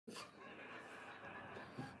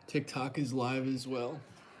TikTok is live as well.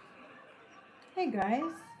 Hey guys.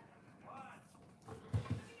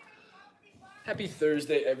 Happy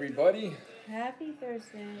Thursday, everybody. Happy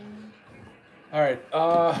Thursday. All right,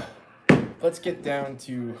 let's get down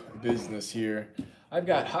to business here. I've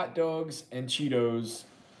got hot dogs and Cheetos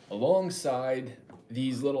alongside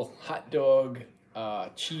these little hot dog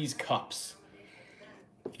cheese cups.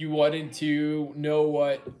 If you wanted to know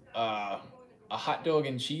what a hot dog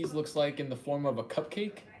and cheese looks like in the form of a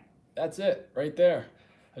cupcake, that's it right there.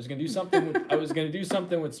 I was gonna do something with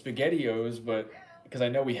SpaghettiOs, but because I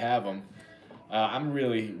know we have them. I'm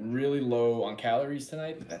really low on calories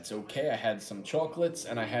tonight, but that's okay. I had some chocolates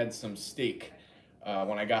and I had some steak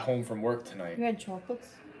when I got home from work tonight. You had chocolates?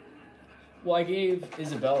 Well, I gave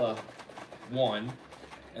Isabella one,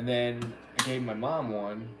 and then I gave my mom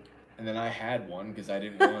one, and then I had one because I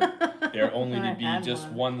didn't want there only to be just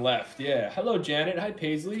one left. Yeah. Hello, Janet. Hi,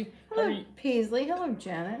 Paisley. Hello, Paisley. Hello,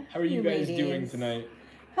 Janet. How are you guys doing tonight?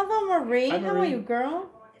 Hello, Marie. Hi, Marie. How are you, girl?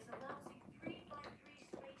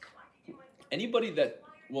 Anybody that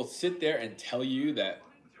will sit there and tell you that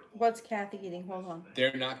What's Kathy eating? Hold on.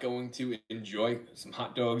 they're not going to enjoy some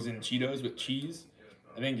hot dogs and Cheetos with cheese,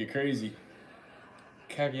 I think you're crazy.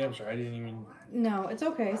 Kathy, I'm sorry, I didn't even... No, it's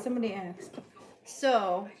okay. Somebody asked.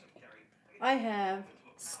 So, I have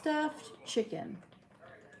stuffed chicken.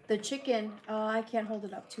 The chicken, I can't hold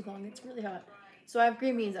it up too long. It's really hot. So I have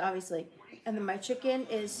green beans, obviously. And then my chicken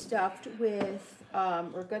is stuffed with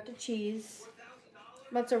ricotta cheese,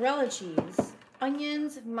 mozzarella cheese,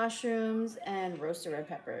 onions, mushrooms, and roasted red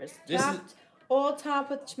peppers. All topped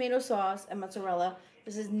with tomato sauce and mozzarella.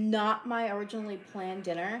 This is not my originally planned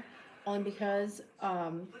dinner, only because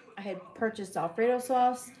I had purchased Alfredo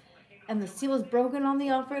sauce, and the seal is broken on the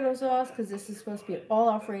Alfredo sauce because this is supposed to be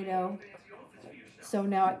all Alfredo. So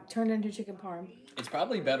now it turned into chicken parm. It's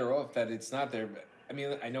probably better off that it's not there. I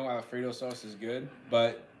mean, I know Alfredo sauce is good,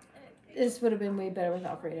 but... This would have been way better with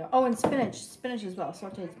Alfredo. Oh, and spinach. Spinach as well.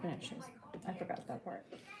 Sauteed spinach. I forgot that part.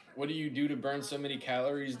 What do you do to burn so many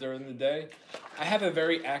calories during the day? I have a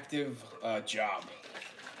very active job.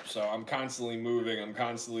 So I'm constantly moving. I'm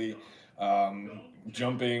constantly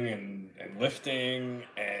jumping and lifting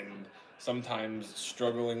and sometimes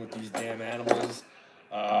struggling with these damn animals.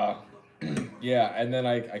 Yeah, and then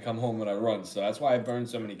I come home and I run. So that's why I burn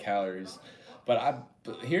so many calories. But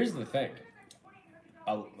here's the thing.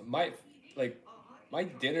 My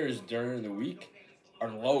dinners during the week are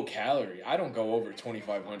low calorie. I don't go over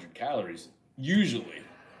 2,500 calories usually.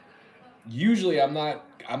 Usually I'm not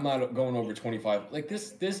going over 25. Like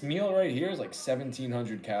this meal right here is like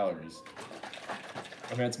 1,700 calories.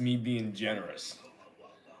 I mean, that's me being generous.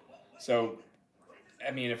 So,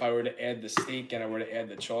 I mean, if I were to add the steak and I were to add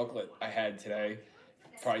the chocolate I had today,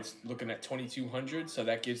 probably looking at 2,200. So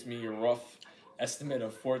that gives me a rough estimate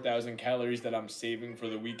of 4,000 calories that I'm saving for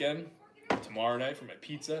the weekend. Tomorrow night for my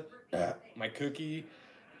pizza, my cookies.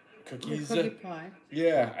 Cookie pie.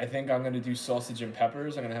 Yeah, I think I'm gonna do sausage and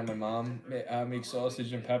peppers. I'm gonna have my mom make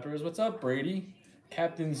sausage and peppers. What's up, Brady?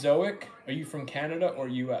 Captain Zoic, are you from Canada or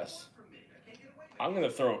U.S.? I'm gonna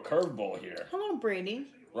throw a curveball here. Hello, Brady.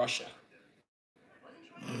 Russia.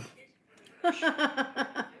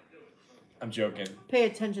 I'm joking. Pay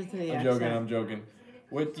attention to the accent. I'm joking.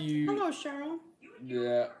 What do you... Hello, Cheryl.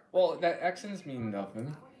 Yeah, well, that accents mean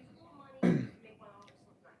nothing.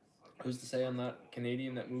 Who's to say I'm not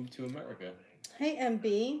Canadian that moved to America? Hey,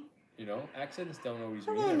 MB. You know, accents don't always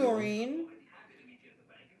mean Hello, anything. Noreen.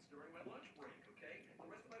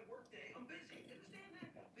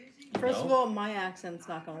 First of all, my accent's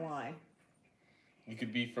not gonna lie. You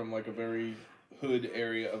could be from like a very hood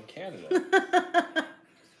area of Canada.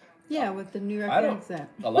 Yeah, with the New York accent.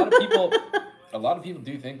 A lot of people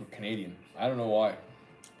do think we're Canadian. I don't know why.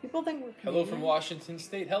 People think we're Canadian. Hello from Washington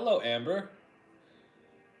State. Hello, Amber.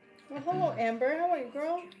 Well, hello, Amber. How are you,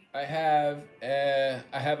 girl? I have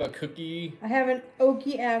a cookie. I have an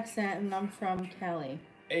Okie accent, and I'm from Cali.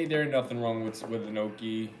 Hey, there's nothing wrong with an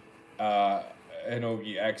Okie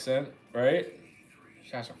accent, right?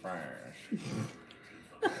 Shots of fire.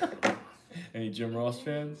 Any Jim Ross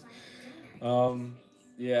fans?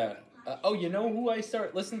 Yeah. Oh, you know who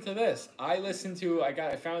listen to this. Hi,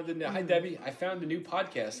 Debbie. I found a new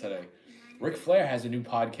podcast today. Ric Flair has a new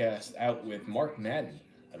podcast out with Mark Madden.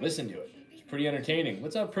 I listened to it. It's pretty entertaining.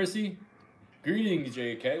 What's up, Prissy? Greetings,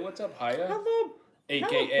 JK. What's up, Haya? Hello.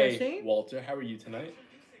 AKA Hello, Walter. How are you tonight?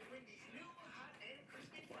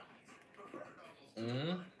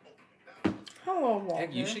 Hello, Walter.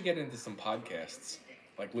 Heck, you should get into some podcasts,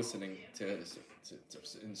 like listening to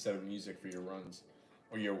instead of music for your runs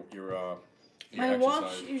or your My exercise.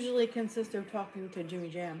 watch usually consists of talking to Jimmy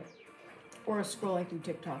Jam. Or scrolling through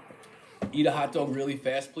TikTok. Eat a hot dog really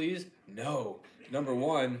fast, please? No. Number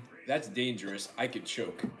one, that's dangerous. I could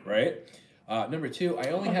choke, right? Number two,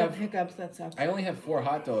 Hiccups. That sucks. I only have 4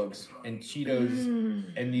 hot dogs and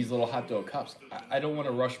Cheetos and these little hot dog cups. I don't want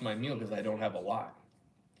to rush my meal because I don't have a lot.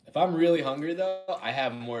 If I'm really hungry though, I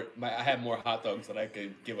have more. I have more hot dogs that I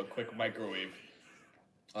could give a quick microwave,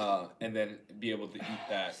 and then be able to eat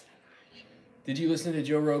that. Did you listen to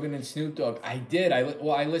Joe Rogan and Snoop Dogg? I did.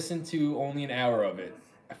 I listened to only an hour of it.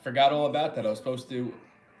 I forgot all about that. I was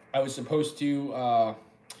supposed to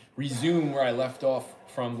resume where I left off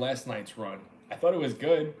from last night's run. I thought it was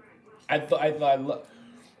good. I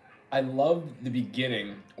loved the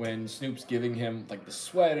beginning when Snoop's giving him like the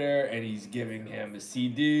sweater and he's giving him the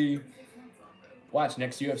CD. Watch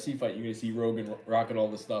next UFC fight. You're gonna see Rogan rocking all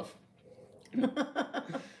the stuff.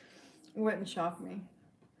 Wouldn't shock me.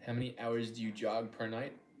 How many hours do you jog per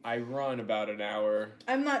night? I run about an hour.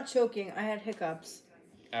 I'm not choking. I had hiccups.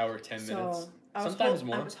 Hour, 10 minutes. Sometimes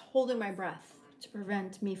more. I was holding my breath to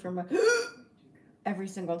prevent me from every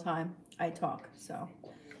single time I talk. So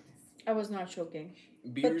I was not choking.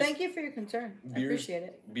 But thank you for your concern. I appreciate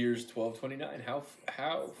it. Beers 12.29.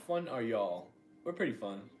 How fun are y'all? We're pretty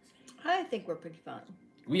fun. I think we're pretty fun.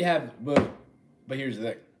 We have, but here's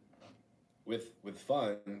the thing. With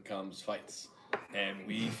fun comes fights. And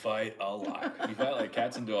we fight a lot. We fight like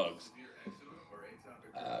cats and dogs.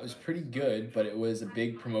 It was pretty good, but it was a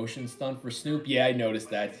big promotion stunt for Snoop. Yeah, I noticed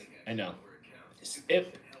that. I know.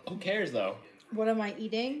 Who cares, though? What am I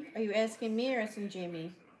eating? Are you asking me or asking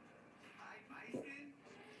Jamie?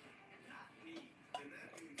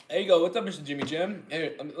 There you go. What's up, Mr. Jimmy Jim?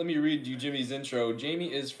 Hey, let me read you Jimmy's intro.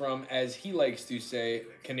 Jamie is from, as he likes to say,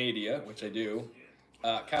 Canada, which I do.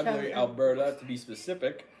 Calgary, Alberta, to be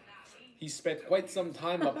specific. He spent quite some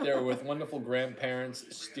time up there with wonderful grandparents,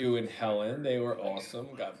 Stu and Helen. They were awesome.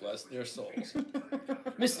 God bless their souls.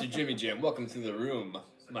 Mr. Jimmy Jam, welcome to the room,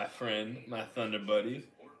 my friend, my thunder buddy.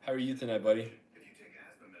 How are you tonight, buddy?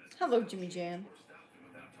 Hello, Jimmy Jam.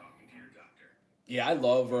 Yeah, I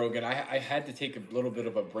love Rogan. I had to take a little bit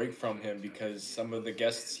of a break from him because some of the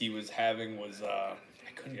guests he was having was I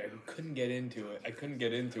couldn't get into it. I couldn't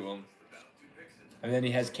get into him. And then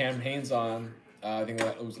he has Cam Hanes on. I think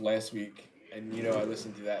that was last week, and I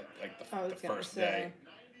listened to that like the first day.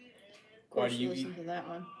 Why do you listen to that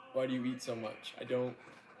one? Why do you eat so much? I don't.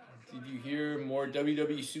 Did you hear more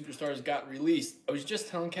WWE superstars got released? I was just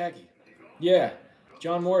telling Khaki. Yeah,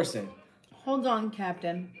 John Morrison. Hold on,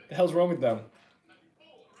 Captain. The hell's wrong with them?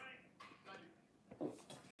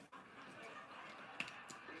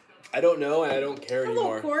 I don't know, and I don't care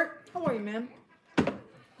anymore. Hello, Court. How are you, man?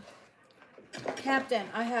 Captain,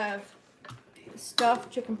 I have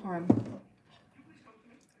stuffed chicken parm.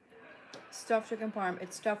 Stuffed chicken parm.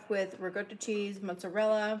 It's stuffed with ricotta cheese,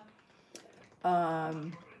 mozzarella,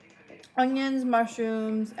 onions,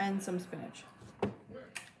 mushrooms, and some spinach.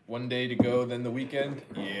 One day to go, then the weekend.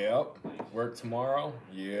 Yep. Work tomorrow.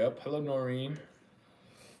 Yep. Hello, Noreen.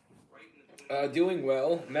 Doing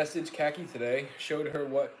well. Messaged Khaki today. Showed her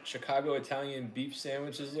what Chicago Italian beef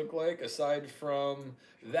sandwiches look like. Aside from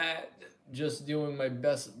that, just doing my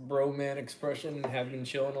best bro man expression and have been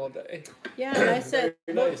chilling all day. Yeah, and I said,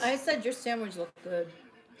 nice. I said your sandwich looked good.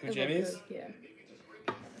 Who, Jimmy's? Yeah,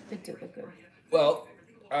 it did look good. Well,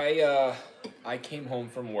 I came home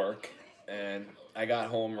from work and I got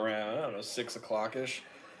home around 6 o'clock-ish.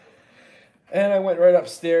 And I went right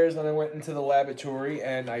upstairs and I went into the laboratory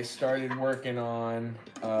and I started working on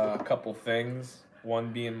a couple things.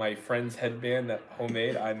 One being my friend's headband that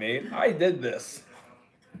I made. I did this.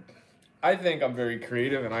 I think I'm very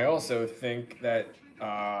creative, and I also think that,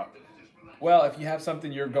 if you have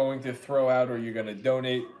something you're going to throw out or you're going to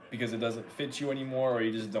donate because it doesn't fit you anymore or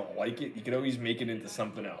you just don't like it, you can always make it into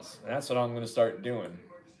something else. And that's what I'm going to start doing.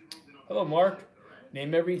 Hello, Mark.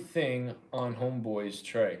 Name everything on Homeboy's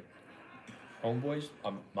tray. Homeboys?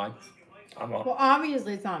 Mine? Well,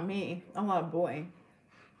 obviously it's not me. I'm not a boy.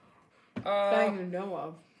 That I even know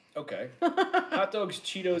of. Okay. Hot dogs,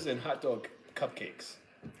 Cheetos, and hot dog cupcakes.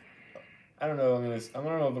 I don't know. I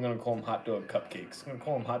don't know if I'm gonna call them hot dog cupcakes. I'm gonna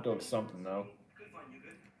call them hot dog something though.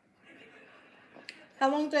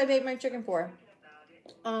 How long did I bake my chicken for?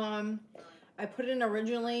 I put it in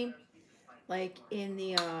originally, like in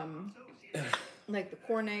the like the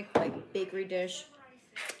cornic, like bakery dish,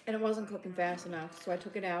 and it wasn't cooking fast enough, so I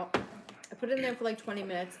took it out. I put it in there for like 20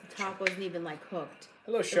 minutes. The top wasn't even like cooked.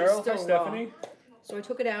 Hello, Cheryl. Hi, Stephanie. Raw. So I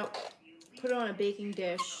took it out, put it on a baking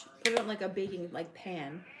dish, put it on like a baking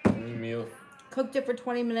pan. Meal. cooked it for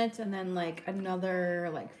 20 minutes and then like another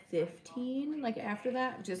like 15 like after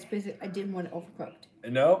that. Just basically, I didn't want it overcooked.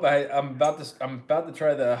 Nope, I'm about to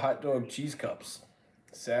try the hot dog cheese cups.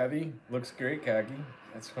 Savvy, looks great, Khaki.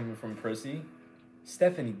 That's coming from Prissy.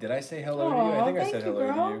 Stephanie, did I say hello to you? I Oh, think I thank said you, hello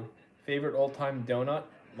to girl. you. Favorite all-time donut?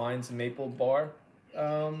 Mine's maple bar.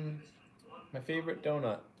 My favorite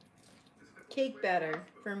donut. Cake batter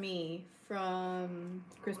for me from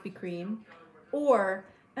Krispy Kreme, or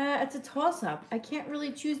it's a toss-up. I can't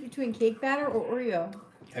really choose between cake batter or Oreo.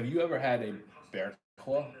 Have you ever had a bear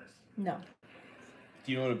claw? No,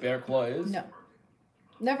 Do you know what a bear claw is? no,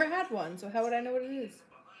 never had one. So how would I know what it is?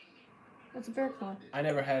 What's a bear claw? I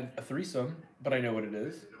never had a threesome, but I know what it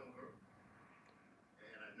is.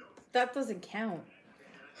 That doesn't count.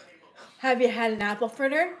 Have you had an apple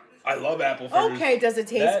fritter? I love apple fritters. Okay, does it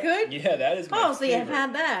taste good? Yeah, that is my Oh, so favorite. you've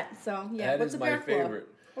had that. So yeah, That what's is a bear my claw? favorite.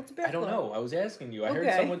 What's a bear I don't claw? know. I was asking you. I heard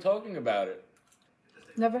Okay. someone talking about it.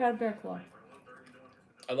 Never had a bear claw.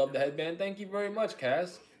 I love the headband. Thank you very much,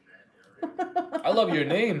 Cass. I love your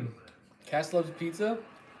name. Cass loves pizza.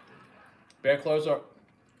 Bear claws are...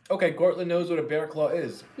 Okay, Cortland knows what a bear claw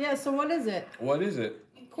is. Yeah, so what is it? What is it?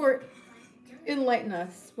 Court, enlighten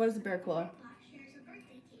us. What is a bear claw?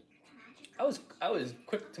 I was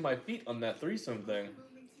quick to my feet on that threesome thing.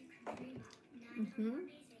 Mm-hmm.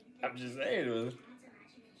 I'm just saying it was...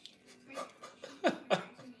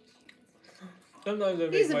 Sometimes I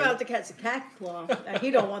make He's my... about to catch a cat claw. He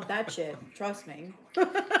don't want that shit. Trust me.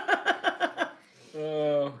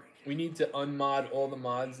 We need to unmod all the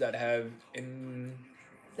mods that have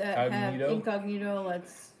That have incognito.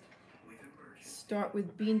 Let's start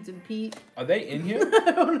with Beans and Pete. Are they in here?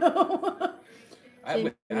 I don't know. I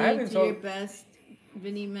Do haven't your told... best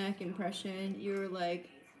Vinnie Mac impression. You're like,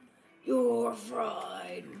 you're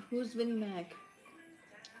fried. Who's Vinnie Mac?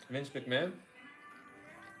 Vince McMahon?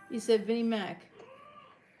 You said Vinnie Mac.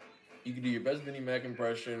 You can do your best Vinnie Mac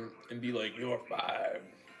impression and be like, you're fired.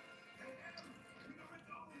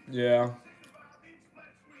 Yeah.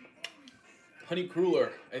 Honey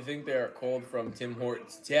Cruller. I think they are called from Tim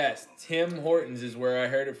Hortons. Yes, Tim Hortons is where I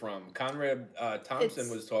heard it from. Conrad Thompson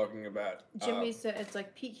was talking about. Jimmy said it's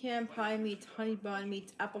like pecan pie meets honey bun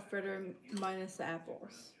meets apple fritter minus the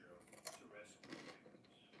apples.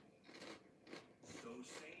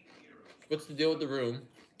 What's the deal with the room?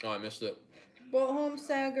 Oh, I missed it. Well, Home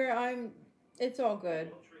Sagger, it's all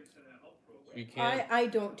good. You can't. I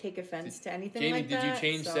don't take offense to anything Jamie, like that. did you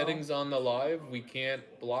change settings on the live? We can't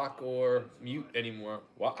block or mute anymore.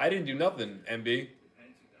 Well, I didn't do nothing, MB.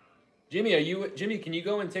 Jimmy, can you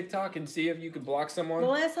go in TikTok and see if you could block someone? The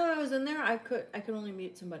last time I was in there, I could only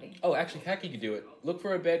mute somebody. Oh, actually, Kaki could do it. Look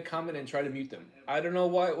for a bad comment and try to mute them. I don't know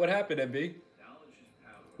what happened, MB.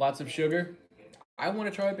 Lots of sugar. I want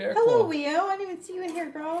to try a bear claw. Hello, Leo. I didn't even see you in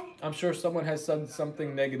here, girl. I'm sure someone has said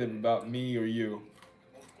something negative about me or you.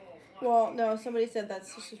 Well, no, somebody said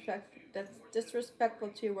that's disrespectful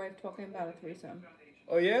to your wife talking about a threesome.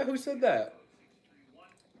 Oh yeah, who said that?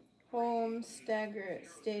 Home Stager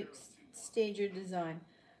Design.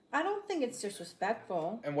 I don't think it's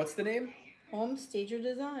disrespectful. And what's the name? Home Stager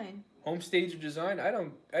Design. Home Stager Design. I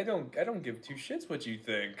don't give two shits what you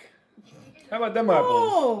think. How about them apples?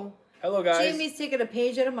 Oh, hello guys. Jamie's taking a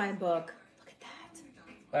page out of my book. Look at that.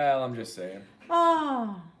 Well, I'm just saying.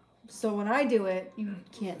 Oh, so when I do it, you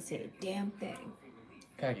can't say a damn thing.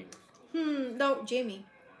 Kaki. No, Jamie.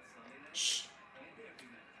 Shh.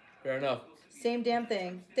 Fair enough. Same damn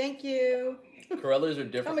thing. Thank you. Corellas are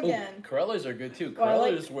different. Come again. Ooh, Corellas are good too. Oh,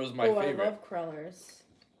 Corellas was my favorite. I love Krellers.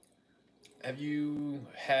 Have you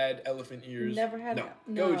had elephant ears? Never had. No.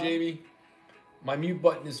 No. Go, Jamie. My mute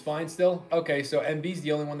button is fine still. Okay, so MB's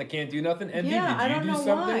the only one that can't do nothing. MB, Yeah, did you do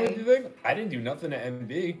something with your thing? I didn't do nothing to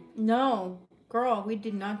MB. No, girl, we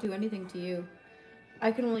did not do anything to you.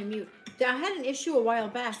 I can only mute. I had an issue a while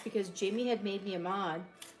back because Jamie had made me a mod,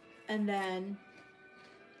 and then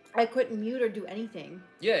I couldn't mute or do anything.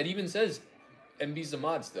 Yeah, it even says MB's a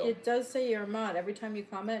mod still. It does say you're a mod. Every time you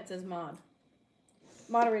comment, it says mod.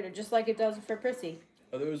 Moderator, just like it does for Prissy.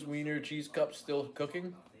 Are those wiener cheese cups still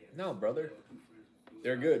cooking? No, brother.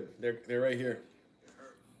 They're good. They're right here.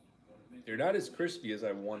 They're not as crispy as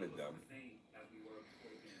I wanted them.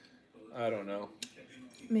 I don't know.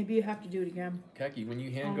 Maybe you have to do it again. Kaki, when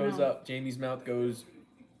your hand goes up, Jamie's mouth goes,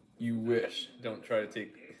 you wish. Don't try to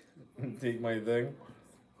take my thing.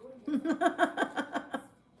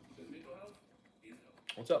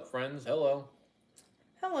 What's up, friends? Hello.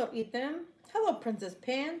 Hello, Ethan. Hello, Princess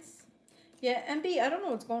Pants. Yeah, MB, I don't know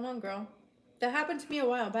what's going on, girl. That happened to me a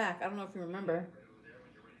while back. I don't know if you remember.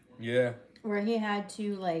 Yeah. Where he had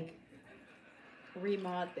to, like,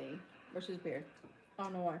 remod me, which is weird. I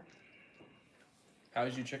don't know why.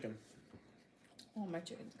 How's your chicken? Oh, my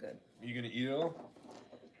chicken's good. You gonna eat it all?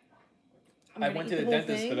 I'm I gonna went eat to the whole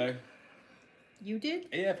dentist thing. today. You did?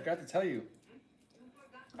 Yeah, I forgot to tell you.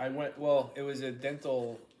 I went. Well, it was a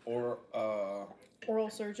dental or Oral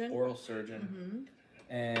surgeon. oral surgeon,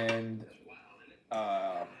 Mm-hmm. and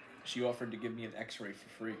uh, she offered to give me an X-ray for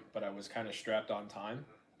free, but I was kind of strapped on time.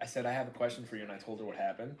 I said I have a question for you, and I told her what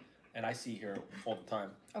happened, and I see her all the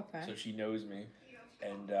time, Okay. so she knows me.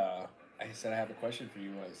 And I said I have a question for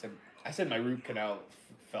you. I said my root canal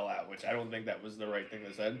fell out, which I don't think that was the right thing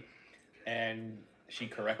to said. And she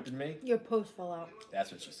corrected me. Your post fell out.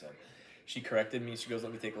 That's what she said. She corrected me. She goes,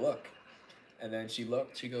 "Let me take a look." And then she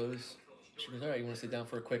looked. She goes, "All right, you want to sit down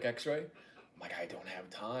for a quick X-ray?" I'm like, "I don't have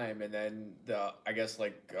time." And then I guess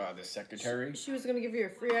the secretary. She was gonna give you a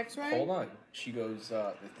free X-ray. Hold on. She goes,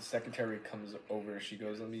 the secretary comes over. She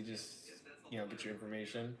goes, "Let me just, get your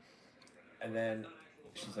information." And then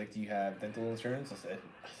she's like, "Do you have dental insurance?" I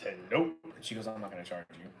said, "Nope." And she goes, "I'm not gonna charge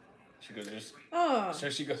you." She goes, "Just." Oh. So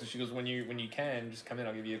she goes, when you can, just come in.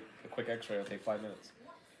 I'll give you a quick X-ray. It'll take 5 minutes.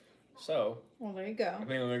 So. Well, there you go. I think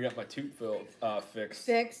I'm gonna get my tooth fixed.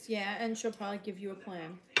 Fixed, yeah, and she'll probably give you a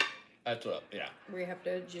plan. That's what, yeah. Where you have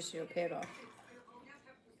to just pay it off.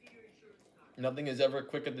 Nothing is ever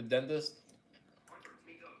quick at the dentist.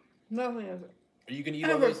 Nothing is Are you gonna eat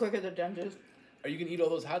all ever those? quick at the dentist. Are you gonna eat all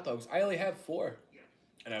those hot dogs? I only have 4,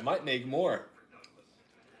 and I might make more.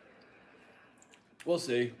 We'll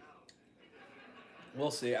see. We'll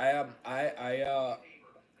see. Hello,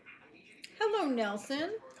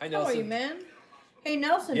 Nelson. Hi, How are you, Nelson. man? Hey,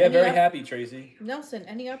 Nelson. Yeah, very happy, Tracy. Nelson,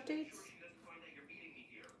 any updates?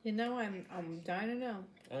 I'm dying to know.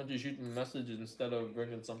 Why don't you shoot me a message instead of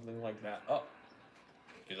bringing something like that up?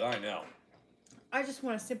 Because I know. I just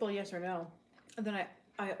want a simple yes or no, and then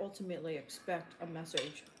I ultimately expect a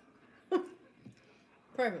message.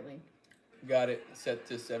 Privately. Got it set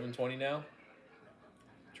to 720 now.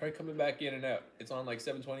 Try coming back in and out. It's on like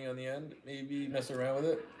 720 on the end. Maybe mess around with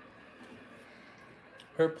it.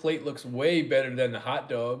 Her plate looks way better than the hot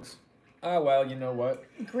dogs. Ah, well, you know what?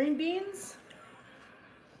 Green beans?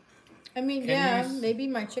 I mean, maybe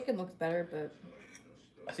my chicken looks better,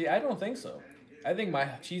 but... See, I don't think so. I think my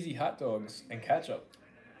cheesy hot dogs and ketchup.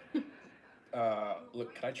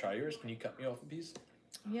 Look, can I try yours? Can you cut me off a piece?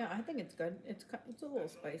 Yeah, I think it's good. It's a little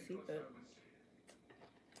spicy, but...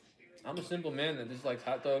 I'm a simple man that just likes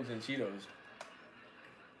hot dogs and Cheetos.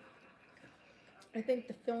 I think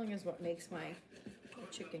the filling is what makes my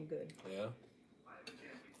chicken good. Yeah.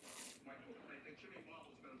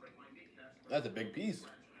 That's a big piece.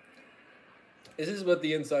 This is what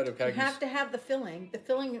the inside of Kaki's... You have to have the filling. The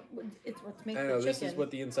filling, it's what makes the chicken. I know, this is what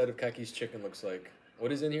the inside of Kaki's chicken looks like.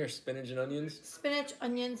 What is in here? Spinach and onions? Spinach,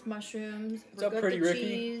 onions, mushrooms, What's up, pretty Ricky?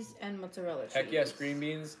 cheese, and mozzarella cheese. Heck yes, green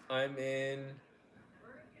beans. I'm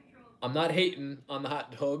not hating on the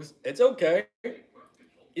hot dogs. It's okay.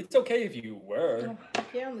 It's okay if you were. Oh,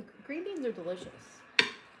 yeah, the green beans are delicious.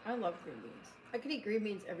 I love green beans. I could eat green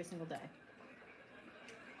beans every single day.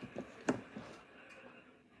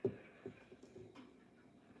 What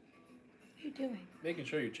are you doing? Making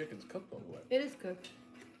sure your chicken's cooked, by the way. It is cooked.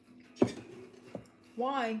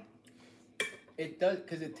 Why? It does,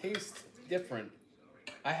 because it tastes different.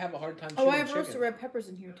 I have a hard time Oh, chewing I have chicken. roasted red peppers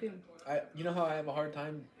in here too. You know how I have a hard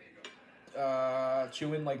time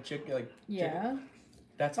chewing like chicken, Yeah. chicken?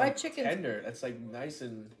 That's My like chicken's- tender. That's like nice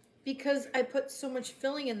and. Because I put so much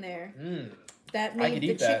filling in there Mm. that I made could the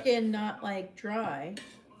eat that. chicken not like dry.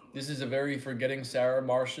 This is a very forgetting Sarah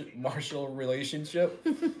Marshall relationship.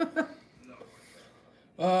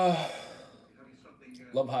 Love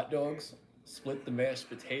hot dogs. Split the mashed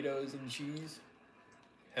potatoes and cheese.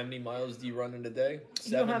 How many miles do you run in a day?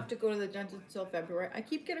 7. You don't have to go to the dentist until February. I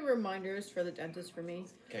keep getting reminders for the dentist for me.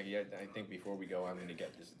 Okay, yeah, I think before we go, I'm gonna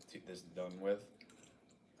get this done with.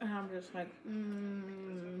 And I'm just like,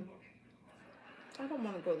 I don't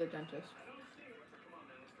want to go to the dentist.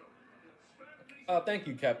 Thank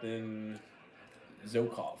you, Captain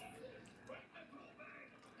Zokov.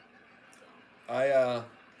 Well,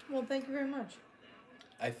 thank you very much.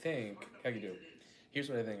 I think how you do. Here's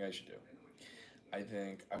what I think I should do. I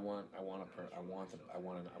think I want a $1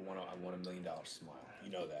 million smile.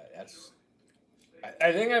 You know that. That's.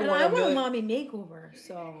 I think I And want I a want a million. mommy makeover,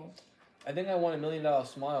 so I think I want $1 million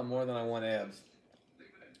smile more than I want abs.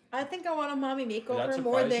 I think I want a mommy that makeover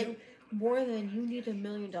surprise more than you need $1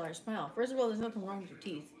 million smile. First of all, there's nothing wrong with your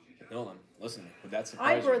teeth. Nolan, listen. Would that I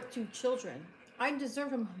surprise you? birthed 2 children. I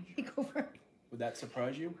deserve a mommy makeover. Would that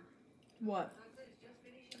surprise you? What?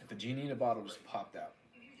 If the genie in a bottle just popped out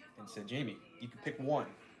and said, "Jamie, you can pick one,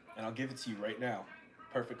 and I'll give it to you right now.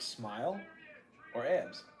 Perfect smile or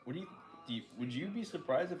abs. What do you Would you be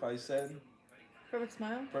surprised if I said Perfect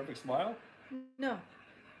smile? perfect smile? No.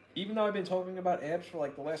 Even though I've been talking about abs for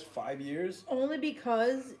like the last 5 years. Only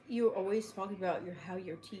because you always talk about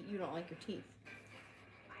your teeth. You don't like your teeth.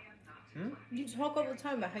 Hmm? You talk all the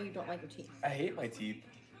time about how you don't like your teeth. I hate my teeth.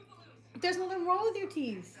 There's nothing wrong with your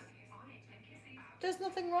teeth. There's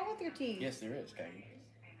nothing wrong with your teeth. Yes, there is, Peggy.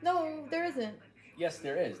 No, there isn't. Yes,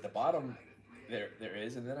 there is. The bottom, there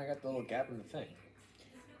is, and then I got the little gap in the thing.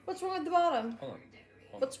 What's wrong with the bottom? Hold on.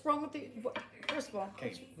 What's wrong with the? First of all,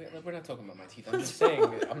 Okay, we're not talking about my teeth. I'm just saying.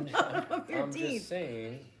 I'm Your just teeth.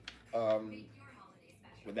 saying.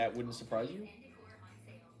 That wouldn't surprise you?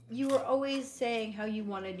 You were always saying how you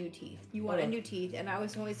wanted new teeth. You wanted Okay. new teeth, and I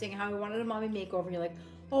was always saying how I wanted a mommy makeover. And you're like,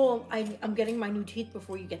 oh, I'm getting my new teeth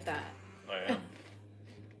before you get that. I am.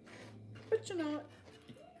 But you're not.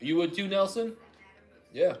 You would too, Nelson?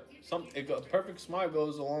 Yeah. A perfect smile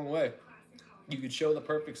goes a long way. You could show the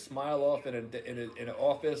perfect smile off in an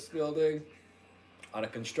office building, on a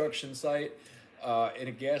construction site, in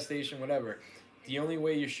a gas station, whatever. The only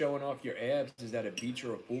way you're showing off your abs is at a beach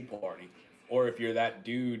or a pool party, or if you're that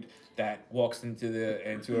dude that walks into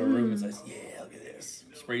a room and says, "Yeah, look at this,"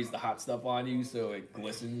 sprays the hot stuff on you so it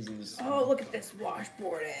glistens and. Oh, look at this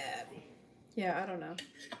washboard ab. Yeah, I don't know.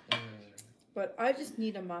 But I just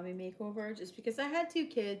need a mommy makeover just because I had 2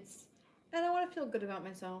 kids and I want to feel good about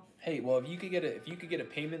myself. Hey, well, if you could get a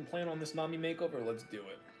payment plan on this mommy makeover, let's do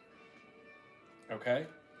it. Okay?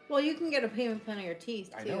 Well, you can get a payment plan on your teeth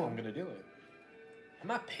too. I know I'm gonna do it. I'm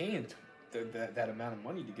not paying that amount of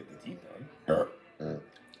money to get the teeth done.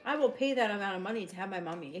 I will pay that amount of money to have my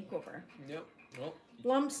mommy makeover. Yep. Well,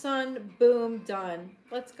 Lump sum, boom, done.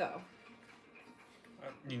 Let's go.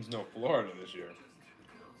 that means no Florida this year.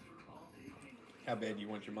 How bad do you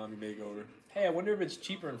want your mommy makeover? Hey, I wonder if it's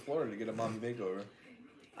cheaper in Florida to get a mommy makeover.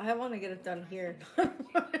 I want to get it done here.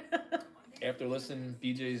 After listening to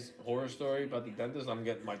BJ's horror story about the dentist, I'm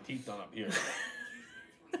getting my teeth done up here.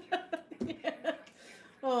 Yeah.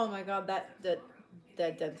 Oh my god, that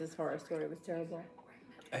dentist horror story was terrible.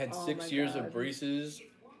 I had Oh 6 my years God. of braces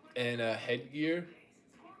and headgear.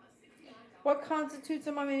 What constitutes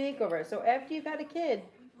a mommy makeover? So after you've had a kid,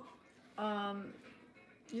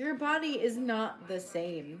 your body is not the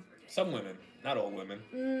same. Some women, not all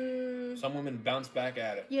women. Some women bounce back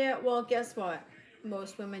at it. Yeah, well, guess what?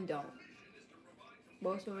 Most women don't.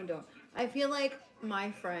 Most women don't. I feel like my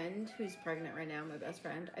friend who's pregnant right now, my best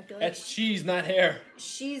friend, I feel like That's cheese, not hair.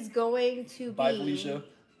 she's going to Bye, be. Felicia.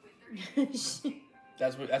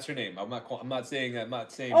 That's her name. I'm not saying.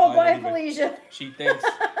 Oh, bye, either. Felicia. She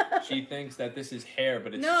thinks that this is hair,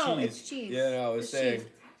 but it's No, cheese. it's cheese. Yeah, no, I was It's saying. cheese.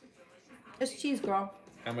 It's cheese, girl.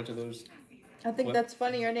 How much of those? I think What? that's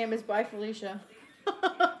funny. Her name is Bye Felicia.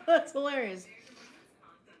 That's hilarious.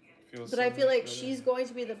 But I feel like she's going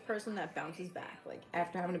to be the person that bounces back, like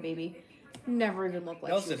after having a baby, never even looked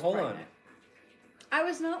like she Nelson, was hold on. pregnant. I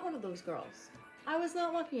was not one of those girls. I was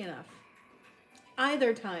not lucky enough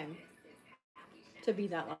either time to be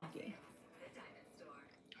that lucky.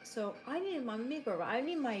 So I need a mommy makeover. I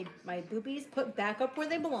need my boobies put back up where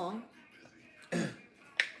they belong,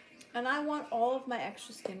 and I want all of my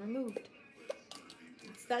extra skin removed.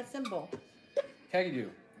 It's that simple. Kakadu,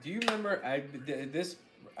 do you remember?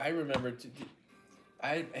 I remember.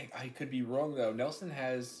 I could be wrong though. Nelson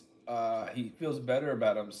has. He feels better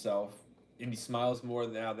about himself, and he smiles more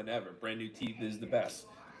now than ever. Brand new teeth is the best.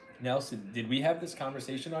 Nelson, did we have this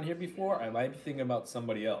conversation on here before? I might be thinking about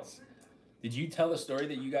somebody else. Did you tell a story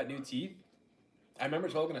that you got new teeth? I remember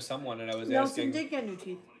talking to someone and I was Nelson asking. did get new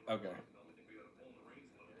teeth. Okay.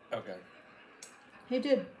 Okay. He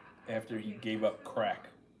did. After he gave up crack.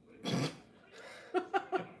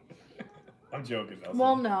 I'm joking, Nelson.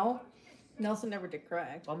 Well, no. Nelson never did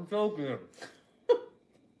crack. I'm joking.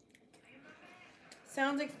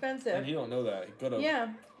 Sounds expensive. And he don't know that. He could have. Yeah,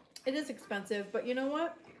 it is expensive, but you know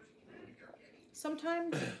what?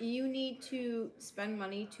 Sometimes you need to spend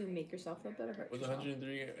money to make yourself feel better. Was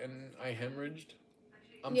 103 and I hemorrhaged?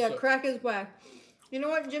 Crack is whack. You know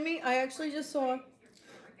what, Jimmy? I actually just saw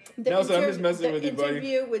Nelson, I'm just messing with you, buddy.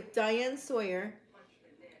 interview with Diane Sawyer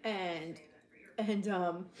and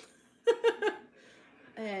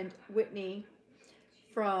and Whitney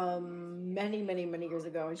from many years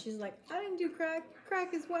ago, and she's like, I didn't do crack.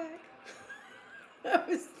 Crack is whack. I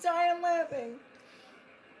was dying laughing.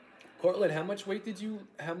 Cortland, how much weight did you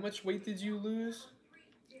lose?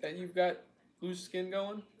 That you've got loose skin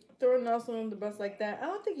going? Throwing Nelson on the bus like that. I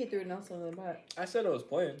don't think he threw Nelson on the butt. I said I was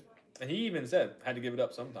playing. And he even said I had to give it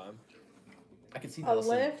up sometime. I could see A Nelson.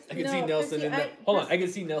 lift? I could No, see Nelson Chrissy, I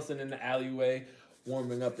could see Nelson in the alleyway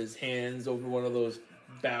warming up his hands over one of those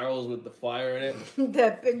barrels with the fire in it.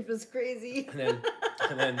 That binge was crazy.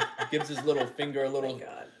 And then gives his little finger a Oh little. my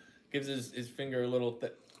God. Gives his finger a little.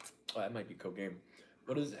 Oh, that might be cocaine.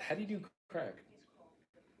 What is? How do you do crack?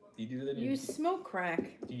 Do you do that? You smoke crack.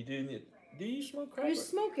 Do you do? Do you smoke crack? You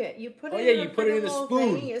smoke it. You put it. Oh yeah, in you put it in a little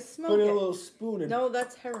spoon. Thing, you smoke Put it in it. a little spoon. And No,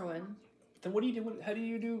 that's heroin. then what do you do? How do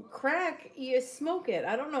you do? Crack, you smoke it.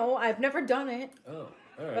 I don't know. I've never done it. Oh,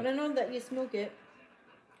 all right. But I know that you smoke it.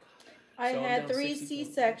 I So I'm had down 3 60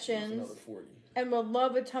 C-sections another 40. and would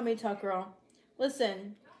love a tummy tuck girl.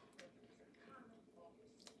 Listen,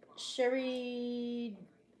 Sherry,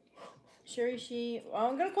 well,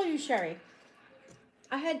 I'm going to call you Sherry.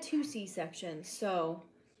 I had 2 C-sections, so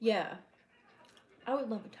yeah. I would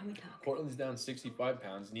love a tummy tuck. Portland's down 65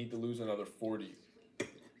 pounds. Need to lose another 40.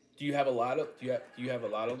 Do you have a lot of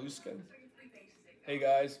loose skin? Hey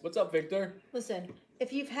guys, what's up, Victor? Listen,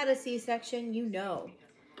 if you've had a C-section, you know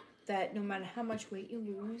that no matter how much weight you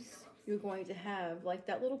lose, you're going to have like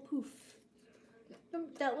that little poof.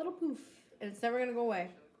 That little poof. And it's never going to go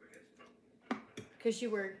away. Because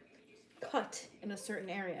you were cut in a certain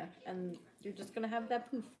area. And you're just going to have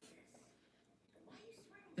that poof.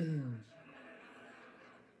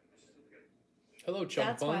 Hello, Chunk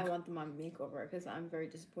That's Punk. why I want the mom makeover. Because I'm very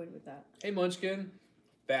disappointed with that. Hey, Munchkin.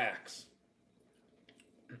 Facts.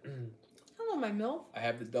 Hello, my MILF. I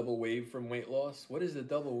have the double wave from weight loss. What is the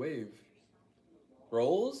double wave?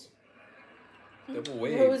 Rolls? Double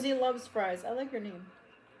wave. Rosie loves fries. I like your name.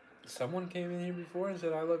 Someone came in here before and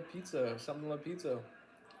said, I love pizza. Something love pizza.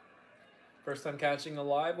 First time catching a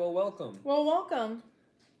live? Well, welcome. Well, welcome.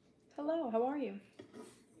 Hello, how are you?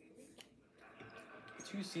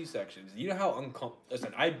 2 C-sections. You know how uncomfortable...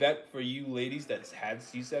 Listen, I bet for you ladies that's had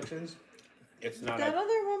C-sections, it's not... That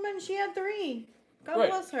other woman, she had 3. God Right.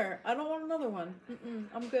 bless her. I don't want another one.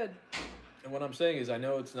 I'm good. And what I'm saying is I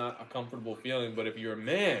know it's not a comfortable feeling, but if you're a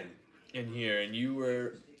man in here and you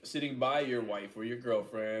were sitting by your wife or your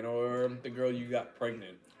girlfriend or the girl you got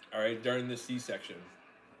pregnant, all right, during the C-section.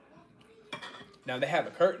 Now, they have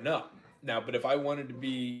a curtain up. Now, but if I wanted to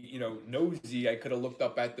be, nosy, I could have looked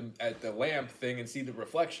up at the lamp thing and see the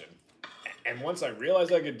reflection. And once I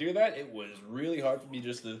realized I could do that, it was really hard for me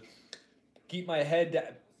just to keep my head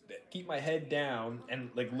down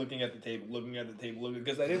and like looking at the table,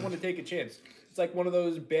 because I didn't want to take a chance. It's like one of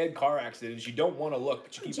those bad car accidents. You don't want to look,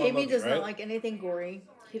 but you keep on looking, Jamie does right? not like anything gory.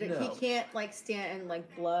 He No. can't like stand in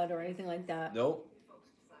like blood or anything like that. Nope.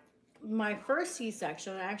 My first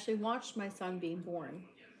C-section, I actually watched my son being born.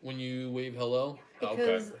 When you wave hello?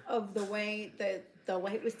 Because of the way that the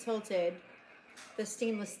light was tilted, the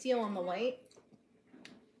stainless steel on the light,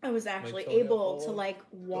 I was actually toenail able fall to off? like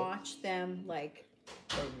watch them like,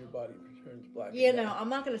 Turn your body turns black. I'm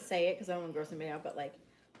not going to say it because I don't want to gross somebody out, but like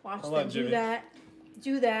watch Hold them on, do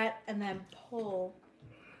Jimmy. that, and then pull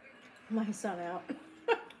my son out.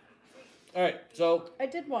 All right, so I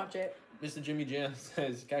did watch it. Mr. Jimmy Jam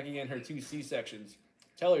says, Kaki and her 2 C-sections.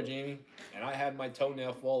 Tell her, Jamie, and I had my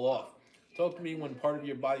toenail fall off. Talk to me when part of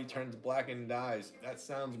your body turns black and dies. That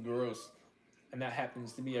sounds gross. And that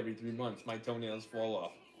happens to me every 3 months. My toenails fall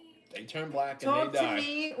off. They turn black and Talk they die. to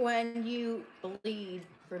me when you bleed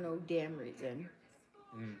for no damn reason.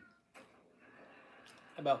 How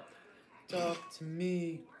about, talk to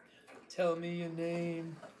me, tell me your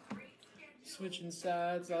name, switching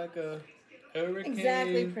sides like a hurricane.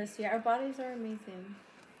 Exactly, Prissy. Our bodies are amazing.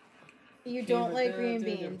 You don't like green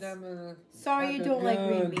beans. Sorry you don't like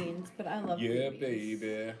green beans, but I love green beans. Yeah,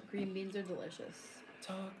 baby. Green beans are delicious.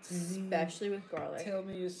 Talk to me. Especially with garlic. Tell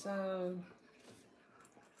me your song.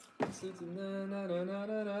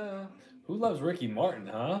 Who loves Ricky Martin,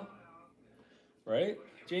 huh? Right?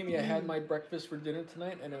 Jamie, I had my breakfast for dinner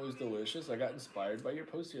tonight and it was delicious. I got inspired by your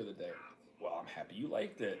post the other day. Well, I'm happy you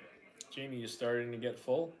liked it. Jamie, you starting to get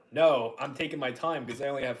full? No, I'm taking my time because I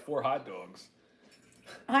only have 4 hot dogs.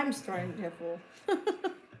 I'm starting to get full.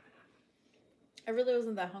 I really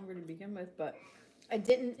wasn't that hungry to begin with, but I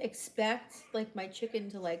didn't expect like my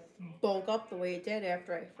chicken to like bulk up the way it did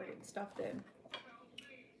after I freaking stuffed it.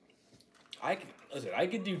 I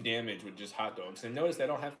could do damage with just hot dogs. And notice I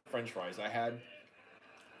don't have French fries. I had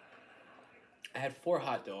 4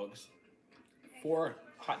 hot dogs, 4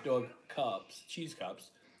 hot dog cups, cheese cups,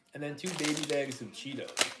 and then 2 baby bags of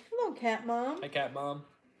Cheetos. Hello, Cat Mom. Hi, Cat Mom.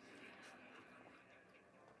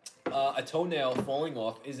 A toenail falling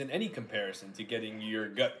off isn't any comparison to getting your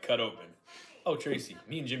gut cut open. Oh, Tracy,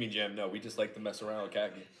 me and Jimmy Jam, no, we just like to mess around with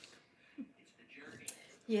Khaki.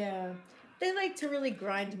 Yeah, they like to really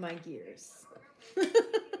grind my gears.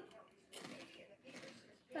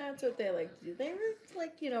 That's what they like to do. They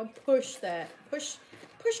like, push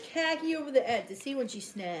Khaki over the edge to see when she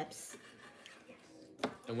snaps.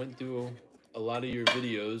 I went through a lot of your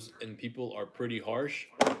videos, and people are pretty harsh.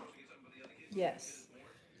 Yes.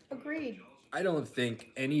 Agreed. I don't think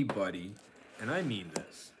anybody, and I mean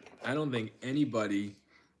this, I don't think anybody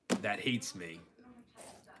that hates me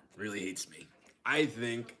really hates me. I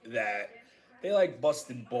think that they like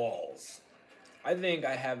busted balls. I think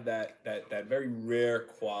I have that very rare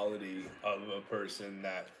quality of a person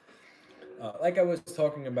that, like I was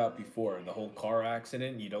talking about before, the whole car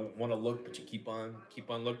accident. You don't want to look, but you keep on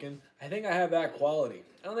looking. I think I have that quality.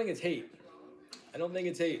 I don't think it's hate. I don't think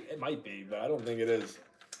it's hate. It might be, but I don't think it is.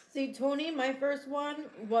 See, Tony, my first one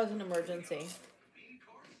was an emergency.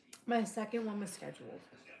 My second one was scheduled.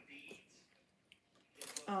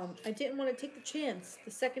 I didn't want to take the chance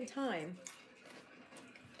the second time,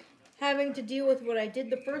 having to deal with what I did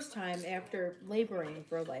the first time after laboring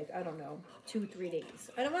for like, I don't know, 2-3 days.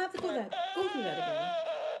 I don't want to have to go through that again.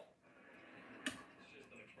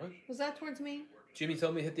 What? Was that towards me? Jimmy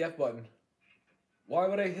told me to hit the F button. Why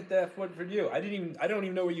would I hit the F button for you? I don't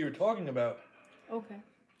even know what you were talking about. Okay.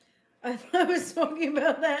 I thought I was talking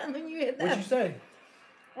about that, and then you hit that. What'd you say?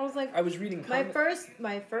 I was like, I was reading. my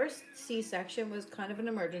first C-section was kind of an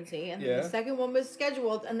emergency, and then Yeah. the second one was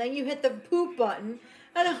scheduled, and then you hit the poop button,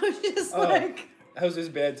 and I was just like, that was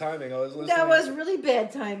just bad timing. I was listening. that was really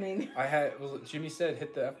bad timing. Jimmy said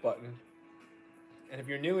hit the F button, and if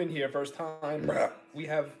you're new in here, first time, we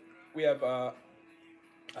have a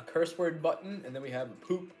curse word button, and then we have a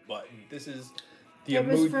poop button. This is the. It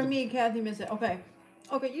was for me, Kathy missed it. Okay,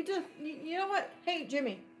 you know what? Hey,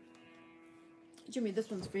 Jimmy, this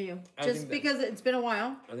one's for you. Just because it's been a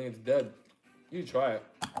while. I think it's dead. You try it.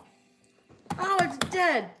 Oh, it's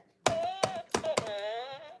dead.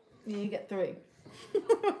 You get 3.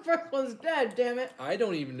 First one's dead, damn it. I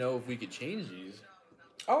don't even know if we could change these.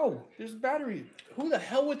 Oh, there's battery. Who the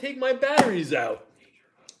hell would take my batteries out?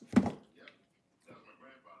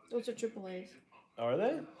 Those are AAAs. Are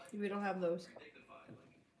they? We don't have those.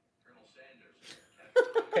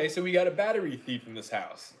 Okay, so we got a battery thief in this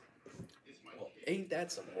house. Well, ain't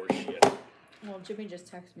that some horse shit? Well, Jimmy just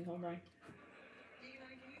texted me. Hold on.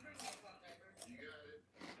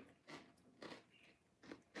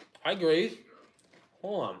 Hi, Grace.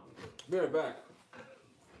 Hold on. Be right back.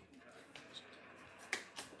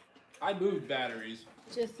 I moved batteries.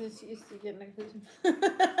 Just as used to getting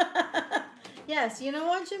a Yes, you know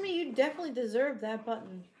what, Jimmy? You definitely deserve that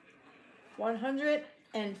button. 155%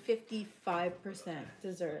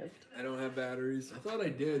 deserved. I don't have batteries. I thought I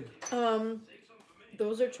did.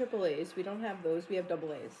 Those are AAAs. We don't have those. We have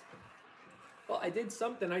AA's. Well, I did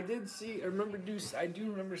something. I do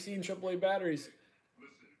remember seeing AAA batteries.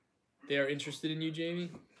 They are interested in you,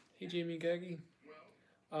 Jamie. Hey, Jamie and Kagi.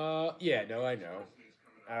 Yeah, no, I know.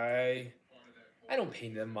 I don't pay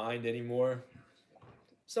them mind anymore.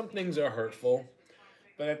 Some things are hurtful,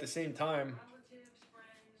 but at the same time,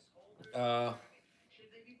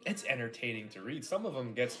 it's entertaining to read. Some of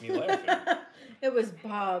them gets me laughing. It was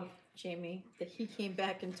Bob, Jamie, that he came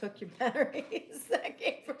back and took your batteries. That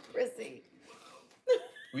came from Chrissy.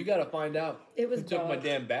 We gotta find out It was who took Bob. my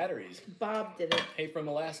damn batteries. Bob did it. Hey, from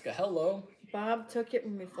Alaska. Hello. Bob took it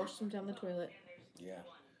when we flushed him down the toilet. Yeah.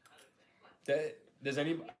 Does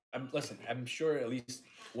anybody? Listen, I'm sure at least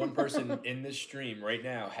one person in this stream right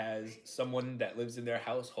now has someone that lives in their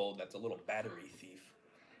household that's a little battery thief.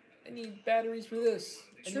 I need batteries for this.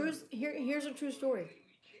 Here's a true story.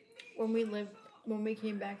 When we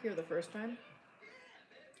came back here the first time,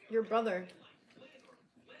 your brother,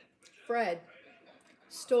 Fred,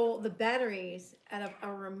 stole the batteries out of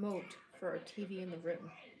our remote for our TV in the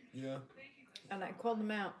room. Yeah. And I called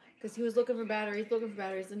him out because he was looking for batteries,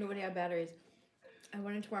 and nobody had batteries. I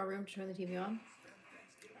went into our room to turn the TV on.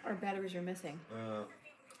 Our batteries were missing.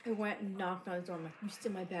 I went and knocked on his door. I'm like, you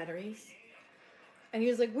stole my batteries? And he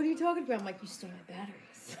was like, what are you talking about? I'm like, you stole my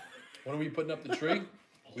batteries. When are we putting up the tree?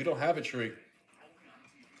 We don't have a tree.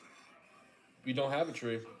 We don't have a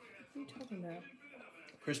tree. What are you talking about?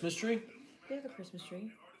 Christmas tree? We have a Christmas tree.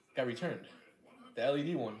 Got returned. The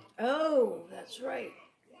LED one. Oh, that's right.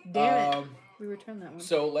 Damn it. We returned that one.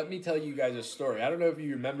 So let me tell you guys a story. I don't know if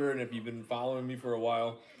you remember and if you've been following me for a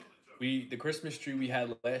while. The Christmas tree we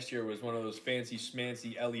had last year was one of those fancy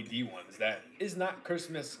schmancy LED ones that is not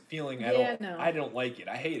Christmas feeling at all. No. I don't like it.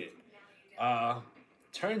 I hate it.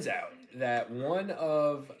 Turns out that one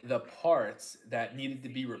of the parts that needed to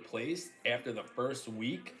be replaced after the first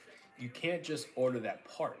week, you can't just order that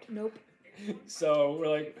part. Nope. So we're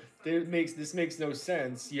like, this makes no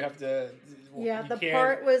sense. You have to. Yeah, the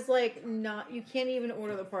part was like not. You can't even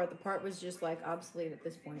order the part. The part was just like obsolete at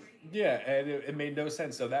this point. Yeah, and it made no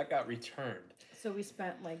sense. So that got returned. So we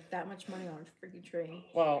spent like that much money on a freaking tree.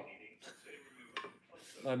 Well,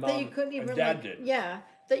 My that you mom couldn't and even dad like, did. yeah,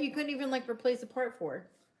 that you couldn't even like replace a part for.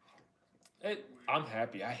 I'm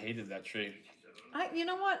happy. I hated that tree. You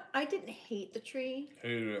know what? I didn't hate the tree.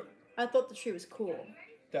 Hated it. I thought the tree was cool.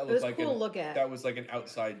 That It looked was like cool to look at. that was like an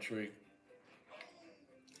outside tree.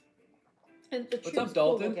 And the What's tree up, was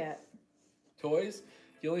cool to Dalton? look at. Toys.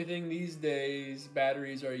 The only thing these days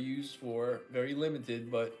batteries are used for, very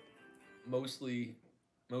limited, but mostly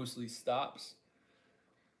stops.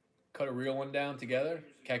 Cut a real one down together.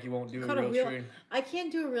 Khaki won't do Cut a real tree. I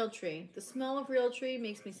can't do a real tree. The smell of real tree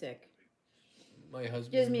makes me sick. My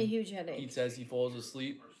husband Gives me a huge headache. eats as he falls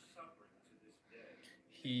asleep.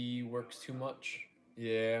 He works too much.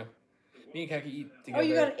 Yeah. Me and Khaki eat together. Oh,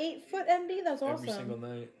 you got an 8-foot MD? That's awesome. Every single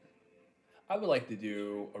night. I would like to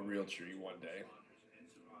do a real tree one day.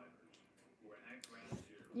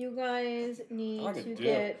 You guys need to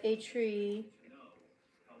get a tree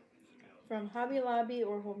from Hobby Lobby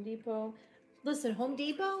or Home Depot. Listen, Home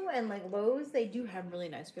Depot and like Lowe's, they do have really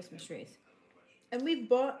nice Christmas trees. And we've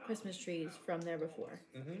bought Christmas trees from there before.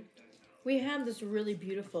 Mm-hmm. We had this really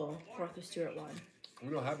beautiful Martha Stewart one. We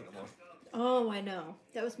don't have it anymore. Oh, I know.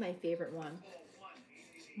 That was my favorite one.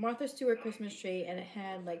 Martha Stewart Christmas tree, and it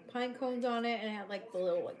had like pine cones on it, and it had like the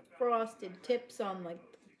little like frosted tips on like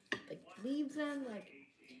leaves and like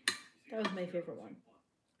that was my favorite one.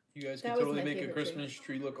 You guys can totally make a Christmas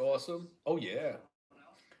tree look awesome. Oh yeah.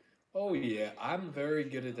 Oh yeah. I'm very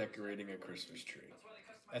good at decorating a Christmas tree.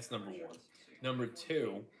 That's number one. Number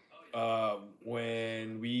two,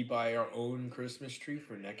 when we buy our own Christmas tree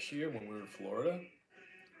for next year when we're in Florida,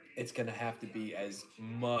 it's gonna have to be as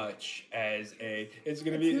much as It's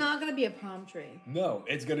not gonna be a palm tree. No,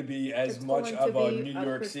 it's gonna be as much of a New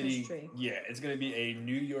York City. Tree. Yeah, it's gonna be a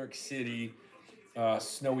New York City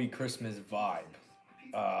snowy Christmas vibe.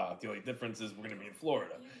 The only difference is we're gonna be in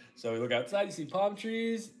Florida. So you look outside, you see palm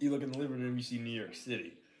trees. You look in the living room, you see New York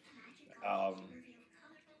City.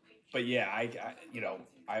 But yeah,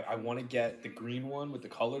 I want to get the green one with the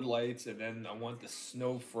colored lights, and then I want the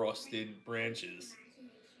snow frosted branches.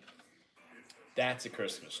 That's a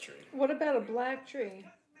Christmas tree. What about a black tree?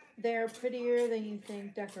 They're prettier than you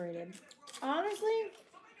think decorated. Honestly,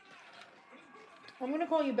 I'm gonna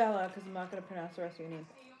call you Bella because I'm not gonna pronounce the rest of your name.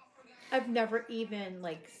 I've never even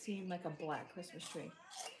like seen like a black Christmas tree.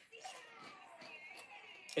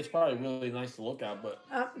 It's probably really nice to look at, but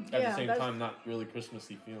at the same time, not really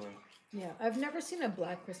Christmassy feeling. Yeah, I've never seen a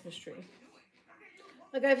black Christmas tree.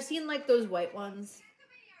 Like I've seen like those white ones.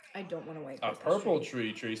 I don't want a white Christmas tree. A purple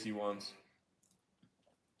tree, Tracy wants.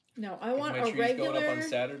 No, I want a regular. My tree's going up on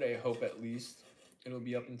Saturday. I hope at least it'll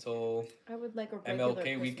be up until. I would like a regular MLK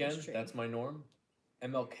Christmas weekend. Tree. That's my norm.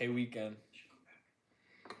 MLK weekend.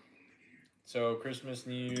 So Christmas,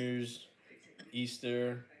 New Year's,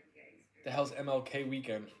 Easter. The hell's MLK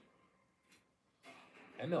weekend?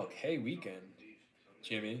 MLK weekend,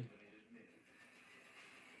 Jimmy.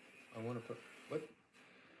 I want to put what?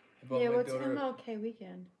 Yeah, what's MLK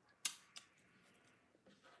weekend?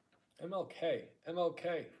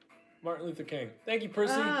 MLK. Martin Luther King. Thank you,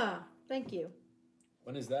 Percy. Ah, thank you.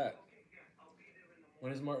 When is that?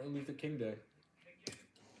 When is Martin Luther King Day?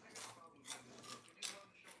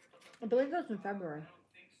 I believe that's in February.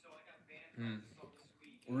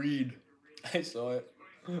 Read. I saw it.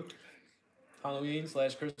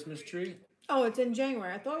 Halloween/Christmas tree. Oh, it's in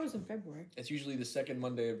January. I thought it was in February. It's usually the second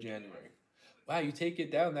Monday of January. Wow, you take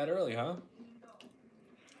it down that early, huh?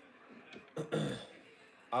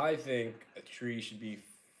 I think a tree should be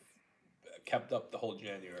kept up the whole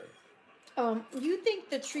January. You think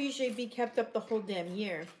the tree should be kept up the whole damn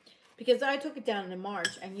year? Because I took it down in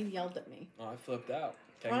March and you yelled at me. Oh, I flipped out.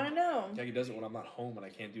 I know. Khaki does it when I'm not home and I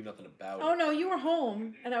can't do nothing about it. Oh no, you were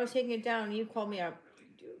home and I was taking it down and you called me up.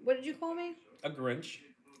 What did you call me? A Grinch.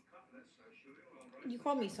 You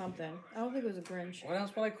called me something. I don't think it was a Grinch. What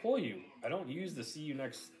else would I call you? I don't use the see you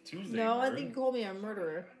next Tuesday. No, word. I think you called me a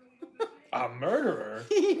murderer. A murderer?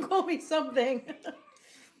 You called me something.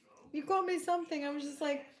 You called me something. I was just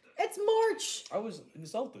like, it's March. I was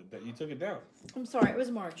insulted that you took it down. I'm sorry. It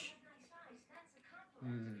was March.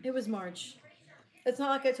 It was March. It's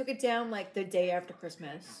not like I took it down like the day after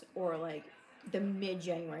Christmas or like the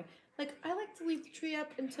mid-January. Like, I like to leave the tree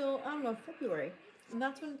up until, I don't know, February. And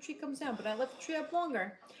that's when the tree comes down. But I left the tree up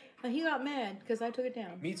longer. And he got mad because I took it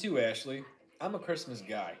down. Me too, Ashley. I'm a Christmas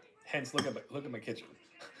guy. Hence, look at my kitchen.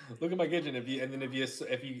 Look at my kitchen. If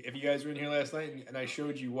you guys were in here last night and I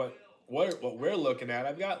showed you what we're looking at,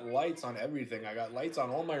 I've got lights on everything. I got lights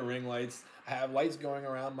on all my ring lights. I have lights going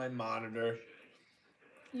around my monitor.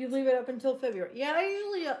 You leave it up until February. Yeah, I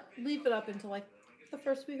usually leave it up until like the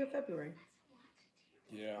first week of February.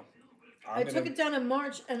 Yeah. I took it down in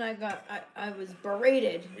March and I was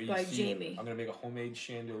berated by Jamie. I'm gonna make a homemade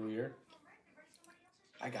chandelier.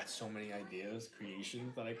 I got so many ideas,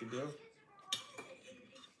 creations that I could do.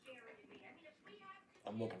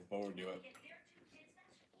 I'm looking forward to it.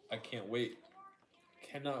 I can't wait.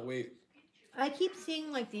 Cannot wait. I keep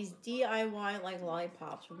seeing like these DIY like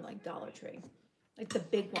lollipops from like Dollar Tree, like the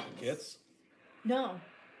big ones. Kits? No,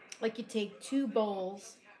 like you take 2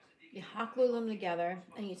 bowls, you hot glue them together,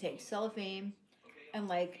 and you take cellophane and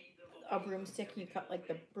like a broomstick, and you cut like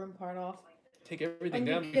the broom part off. Take everything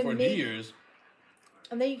down before New Year's.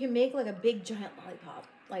 And then you can make like a big giant lollipop,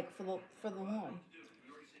 like for the lawn.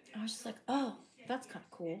 I was just like, oh, that's kind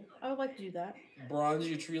of cool. I would like to do that. Bronze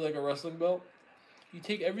your tree like a wrestling belt. You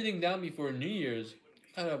take everything down before New Year's.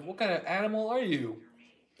 What kind of animal are you?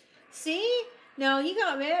 See? Now he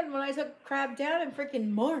got mad when I took crab down in freaking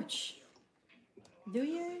March. New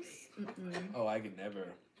Year's? Mm-mm. Oh, I could never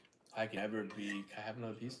be. Can I have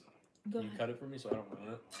another piece? Can you cut it for me so I don't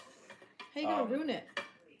ruin it? How you gonna ruin it?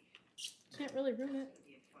 Can't really ruin it.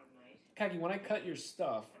 Kaki, when I cut your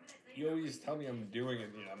stuff, you always tell me I'm doing it.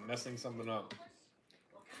 I'm messing something up.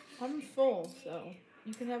 I'm full, so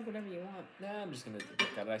you can have whatever you want. Nah, I'm just gonna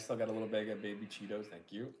cut it. I still got a little bag of baby Cheetos.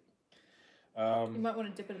 Thank you. You might want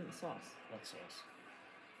to dip it in the sauce. What sauce?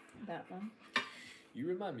 That one. You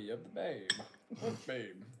remind me of the babe. What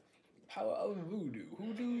babe? Power of voodoo.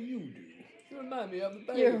 Who do you do? You remind me of the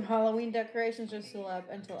babe. Your Halloween decorations are still up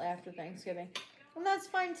until after Thanksgiving. And that's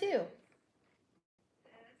fine too.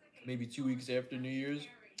 Maybe 2 weeks after New Year's.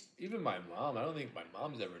 Even my mom, I don't think my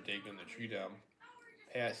mom's ever taken the tree down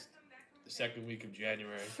past the second week of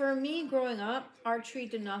January. For me, growing up, our tree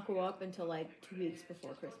did not go up until like 2 weeks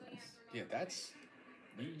before Christmas. Yeah,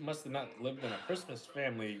 you must have not lived in a Christmas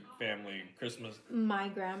family Christmas. My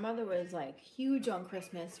grandmother was like huge on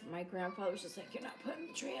Christmas. My grandfather was just like, you're not putting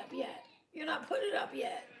the tree up yet. You're not putting it up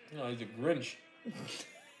yet. No, he's a Grinch.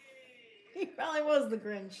 He probably was the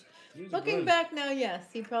Grinch. Looking Grinch. back now,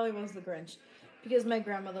 yes, he probably was the Grinch. Because my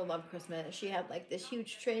grandmother loved Christmas. She had like this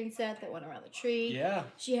huge train set that went around the tree. Yeah.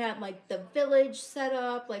 She had like the village set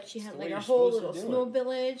up. Like she had That's like the way a you're whole supposed to little do snow it.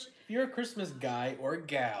 village. If you're a Christmas guy or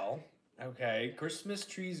gal, okay, Christmas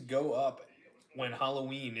trees go up when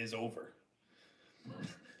Halloween is over.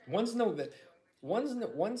 Once the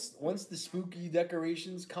spooky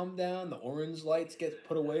decorations come down, the orange lights get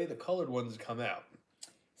put away, the colored ones come out.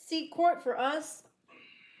 See, Court, for us,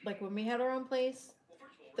 like when we had our own place,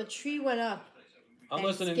 the tree went up. I'm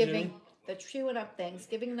listening, Thanksgiving. Jimmy. The tree went up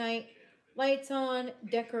Thanksgiving night. Lights on,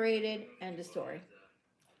 decorated, end of story.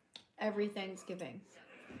 Every Thanksgiving.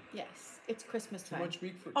 Yes, it's Christmas time. Too much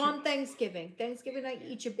week for On Thanksgiving. Thanksgiving night,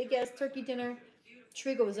 you eat your big ass turkey dinner.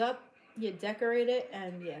 Tree goes up, you decorate it,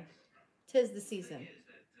 and yeah, 'tis the season.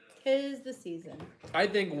 'Tis the season. I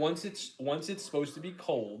think once it's supposed to be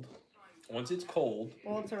cold, once it's cold,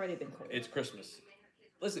 Well, it's already been cold. it's Christmas.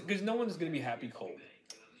 Listen, because no one's gonna be happy cold.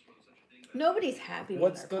 Nobody's happy.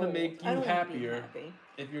 What's when gonna they're make cold. I you don't wanna be happier happy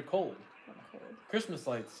if you're cold? when I'm cold. Christmas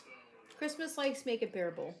lights. Christmas lights make it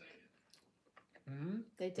bearable. Mm-hmm.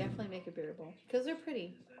 They definitely make it bearable because they're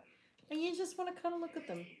pretty, and you just want to kind of look at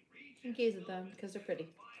them and gaze at them because they're pretty.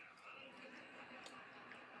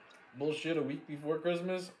 Bullshit a week before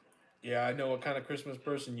Christmas? Yeah, I know what kind of Christmas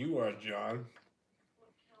person you are, John.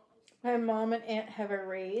 My mom and aunt have a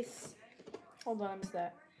race. Hold on, I missed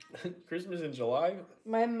that. Christmas in July?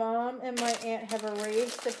 My mom and my aunt have a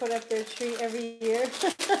race to put up their tree every year.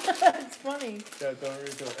 That's funny. Yeah, don't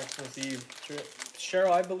read the Xmas Eve trip.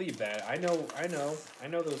 Cheryl, I believe that. I know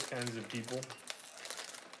those kinds of people.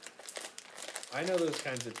 I know those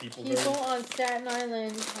kinds of people. People on Staten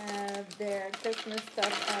Island have their Christmas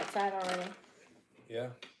stuff outside already. Yeah.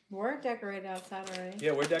 We're decorated outside already.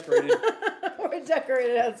 Yeah, we're decorated. We're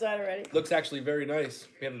decorated outside already. Looks actually very nice.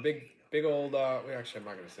 We have a big old, actually I'm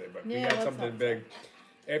not going to say, but we Yeah, got let's something not big.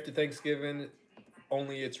 After Thanksgiving,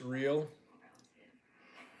 only it's real.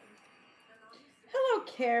 Hello,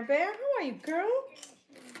 Care Bear. How are you, girl?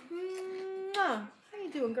 Mwah. How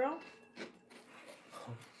you doing, girl?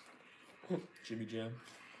 Jimmy Jam.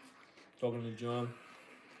 Talking to John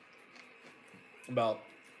about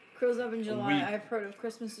Cruise up in July. week. I've heard of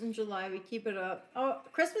Christmas in July. We keep it up. Oh,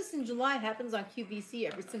 Christmas in July happens on QVC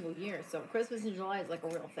every single year. So Christmas in July is like a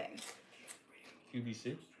real thing.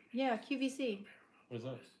 QVC. Yeah, QVC. What is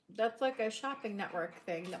that? That's like a shopping network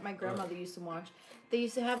thing that my grandmother used to watch. They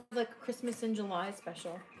used to have like a Christmas in July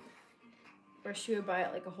special where she would buy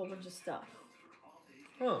like a whole bunch of stuff.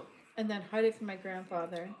 Oh. And then hide it from my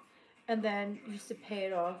grandfather. And then used to pay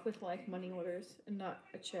it off with like money orders and not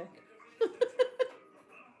a check.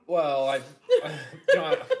 Well,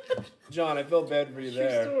 John, I feel bad for you True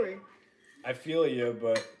there. story. I feel you,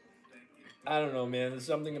 but I don't know, man. There's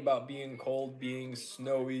something about being cold, being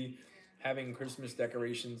snowy, having Christmas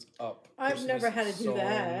decorations up, I've Christmas never had to do songs.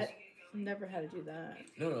 that. Never had to do that.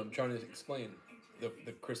 No, no, I'm trying to explain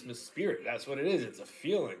the Christmas spirit. That's what it is. It's a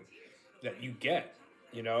feeling that you get.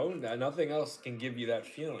 You know, nothing else can give you that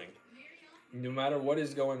feeling. No matter what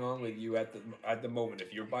is going on with you at the moment,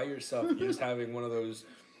 if you're by yourself, you're just having one of those,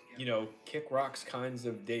 kick rocks kinds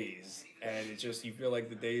of days, and it's just you feel like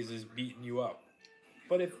the days is beating you up.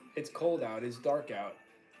 But if it's cold out, it's dark out,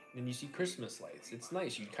 and you see Christmas lights, it's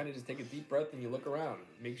nice. You kind of just take a deep breath and you look around.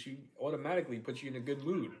 It makes you automatically puts you in a good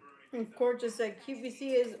mood. And Court just said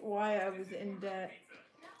QVC is why I was in debt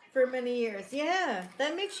for many years. Yeah,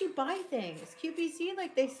 that makes you buy things. QVC,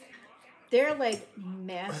 like they're like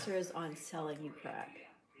masters on selling you crap.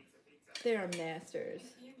 They are masters.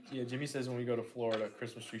 Yeah, Jimmy says when we go to Florida,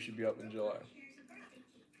 Christmas tree should be up in July.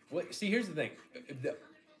 What? See, here's the thing.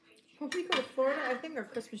 When we go to Florida, I think our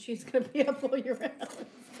Christmas tree's gonna be up all year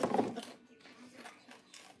round.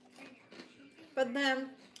 But then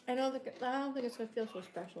I don't think it's gonna feel so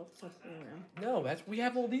special if it's up all year round. No, we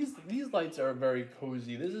have all these lights are very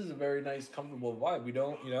cozy. This is a very nice, comfortable vibe. We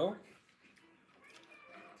don't,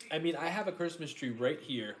 I mean, I have a Christmas tree right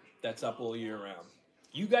here that's up all year round.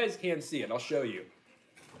 You guys can't see it. I'll show you.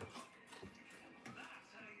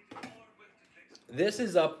 This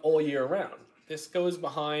is up all year round. This goes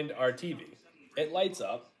behind our TV. It lights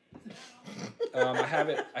up. I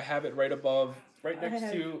have it right above,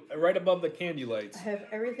 right above the candy lights. I have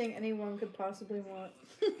everything anyone could possibly want.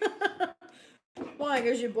 Why?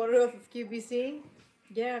 Because you bought it off of QVC?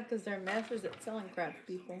 Yeah, because they're masters at selling crap to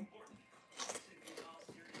people.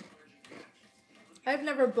 I've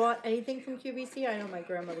never bought anything from QVC. I know my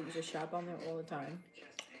grandmother used to shop on there all the time.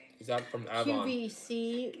 Is that from Avon?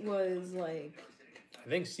 QVC was like... I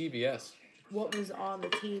think CVS. What was on the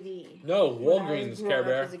TV? No, Walgreens, Care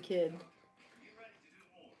Bear. As a kid.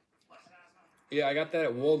 Yeah, I got that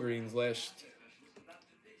at Walgreens last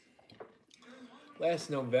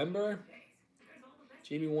November.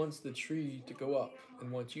 Jamie wants the tree to go up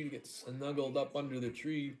and wants you to get snuggled up under the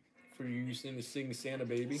tree for you to sing Santa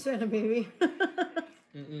Baby. Santa Baby.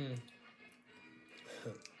 Mm-mm.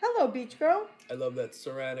 Hello, beach girl. I love that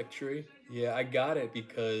ceramic tree. Yeah, I got it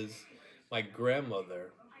because my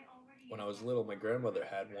grandmother, when I was little, my grandmother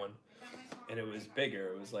had one, and it was bigger.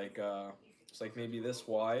 It was like maybe this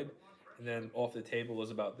wide, and then off the table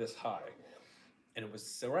was about this high, and it was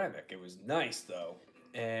ceramic. It was nice though,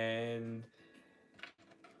 and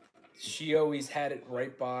she always had it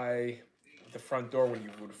right by the front door when you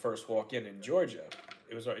would first walk in Georgia.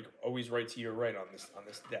 It was like always right to your right on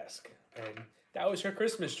this desk, and that was her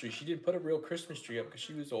Christmas tree. She didn't put a real Christmas tree up because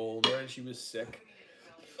she was older and she was sick.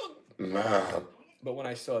 But when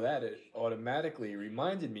I saw that, it automatically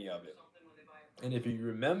reminded me of it. And if you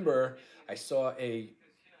remember, I saw a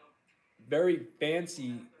very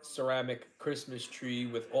fancy ceramic Christmas tree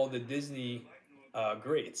with all the Disney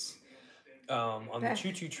grates on the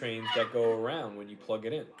choo-choo trains that go around when you plug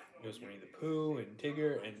it in. It was Winnie the Pooh and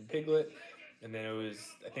Tigger and Piglet. And then it was,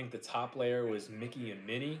 I think the top layer was Mickey and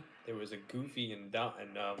Minnie. There was a Goofy and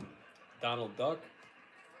Donald Duck.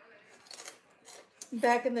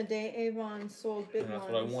 Back in the day, Avon sold big ones.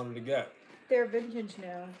 That's what I wanted to get. They're vintage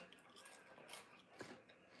now.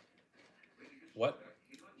 What?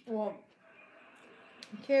 Well,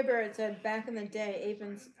 Care Bear had said back in the day,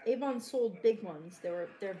 Avon sold big ones. They're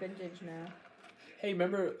vintage now. Hey,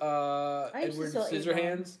 remember Edward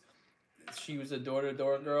Scissorhands? She was a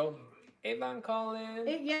door-to-door girl. Avon calling.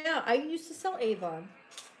 Yeah, I used to sell Avon.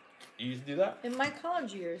 You used to do that? In my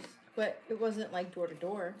college years, but it wasn't like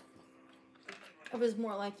door-to-door. It was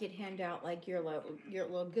more like you'd hand out like your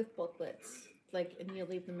little gift booklets, like, and you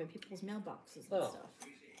leave them in people's mailboxes and stuff.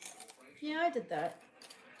 Yeah, I did that.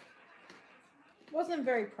 It wasn't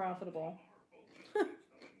very profitable.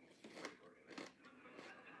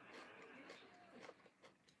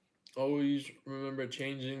 Always remember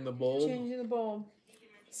changing the bulb. Changing the bulb.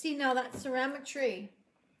 See, now that ceramic tree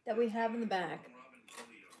that we have in the back,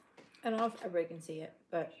 I don't know if everybody can see it,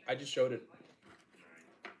 but I just showed it.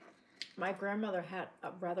 My grandmother had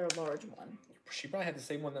a rather large one. She probably had the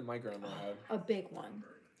same one that my grandma had. A big one.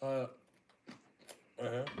 Uh-huh.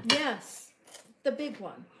 Yes, the big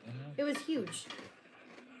one. It was huge.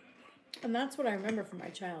 And that's what I remember from my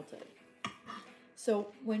childhood. So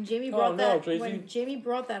when Jamie brought when Jamie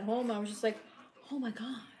brought that home, I was just like, oh my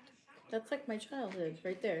God. That's like my childhood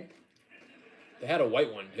right there. They had a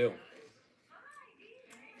white one too.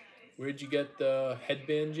 Where'd you get the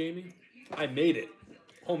headband, Jamie? I made it.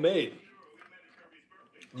 Homemade.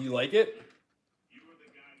 Do you like it?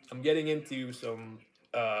 I'm getting into some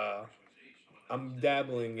I'm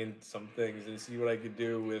dabbling in some things and see what I could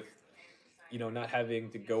do with, not having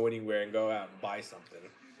to go anywhere and go out and buy something.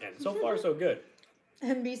 And so far, so good.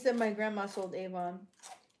 And B said my grandma sold Avon.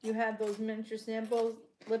 You had those miniature samples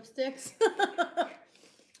lipsticks.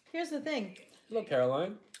 Here's the thing. Hello,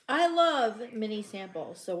 Caroline. I love mini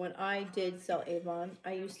samples. So when I did sell Avon,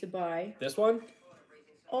 I used to buy This one?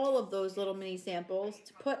 all of those little mini samples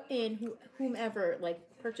to put in whomever like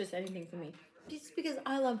purchased anything for me. Just because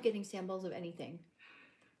I love getting samples of anything.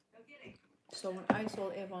 So when I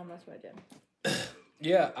sold Avon, that's what I did.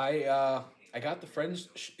 Yeah, I got the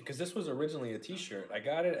French because this was originally a T-shirt. I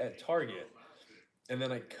got it at Target, and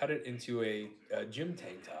then I cut it into a gym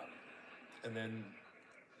tank top, and then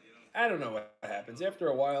I don't know what happens. After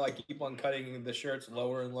a while, I keep on cutting the shirts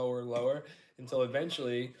lower and lower and lower until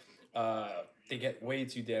eventually they get way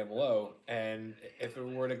too damn low. And if it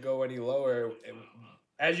were to go any lower,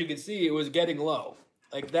 as you can see, it was getting low.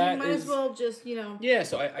 Like that You might as well just, yeah,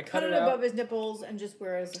 so I cut it out. above his nipples and just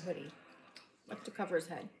wear it as a hoodie. Like to cover his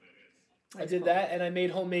head. I did that, and I made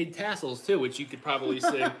homemade tassels too, which you could probably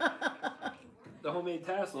see. The homemade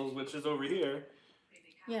tassels, which is over here.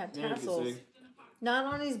 Yeah, tassels. Not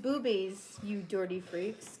on his boobies, you dirty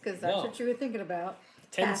freaks, because that's what you were thinking about.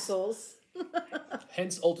 Tassels.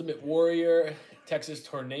 Hence Ultimate Warrior, Texas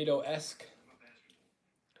Tornado-esque.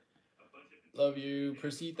 Love you,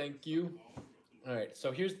 Prissy, thank you. Alright,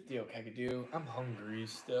 so here's the deal, Kakadu. I'm hungry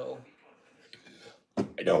still.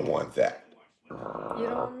 I don't want that. You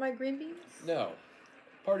don't want my green beans? No.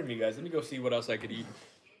 Pardon me, guys. Let me go see what else I could eat.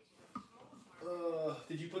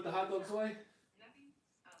 Did you put the hot dogs away?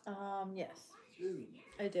 Yes. Ooh.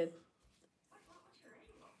 I did.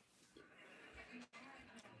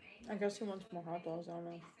 I guess he wants more hot dogs. I don't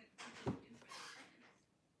know.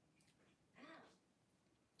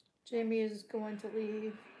 Jamie is going to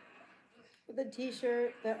leave with a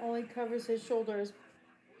t-shirt that only covers his shoulders.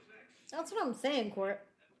 That's what I'm saying, Court.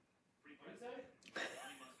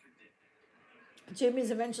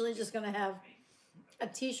 Jamie's eventually just going to have a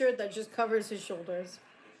t-shirt that just covers his shoulders.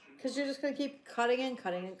 Because you're just going to keep cutting and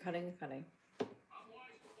cutting and cutting and cutting.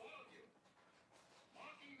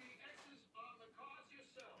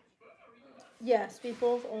 Yes, we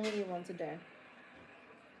both only eat once a day.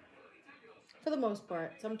 For the most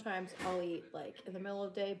part. Sometimes I'll eat like in the middle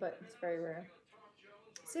of the day, but it's very rare.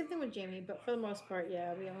 Same thing with Jamie, but for the most part,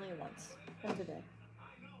 yeah, we only eat once a day.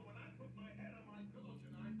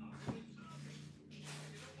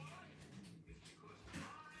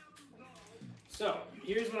 So,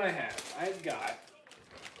 here's what I have. I've got...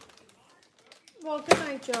 Well, good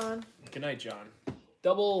night, John. Good night, John.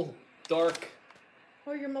 Double dark...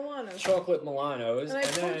 Oh, your Milanos. Chocolate Milanos. And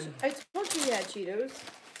I told you had Cheetos.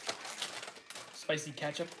 Spicy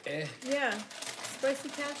ketchup? Yeah. Spicy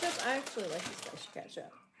ketchup? I actually like the spicy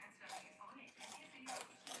ketchup.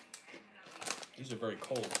 These are very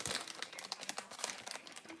cold.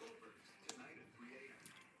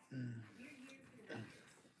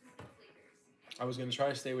 I was going to try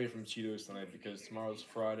to stay away from Cheetos tonight because tomorrow's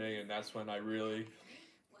Friday and that's when I really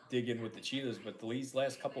dig in with the Cheetos. But these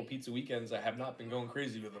last couple pizza weekends, I have not been going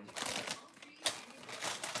crazy with them.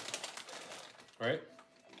 Right?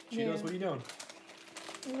 Cheetos, yeah. What are you doing?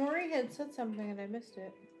 Marie had said something and I missed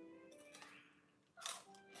it.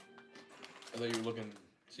 I thought you were looking to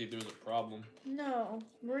see if there was a problem. No.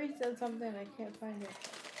 Marie said something and I can't find it.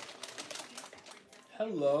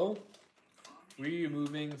 Hello. Where are you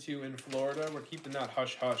moving to in Florida? We're keeping that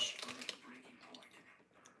hush-hush.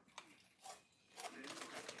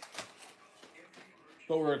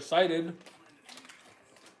 But we're excited.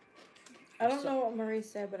 I don't know what Marie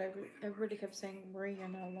said, but everybody kept saying, Marie, you're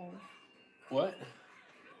not alone. What?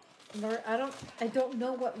 I don't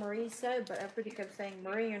know what Marie said, but everybody kept saying,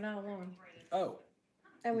 Marie, you're not alone. Oh.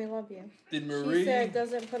 And we love you. Did Marie... She said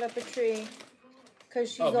doesn't put up a tree because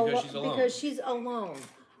she's alone. Because she's alone.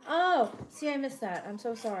 Oh, see, I missed that. I'm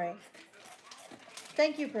so sorry.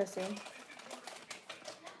 Thank you, Prissy.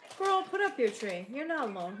 Girl, put up your tree. You're not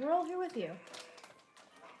alone. We're all here with you.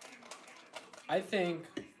 I think,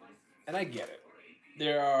 and I get it,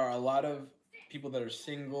 there are a lot of people that are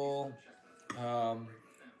single,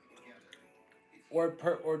 or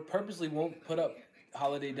purposely won't put up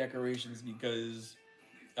holiday decorations because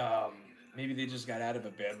maybe they just got out of a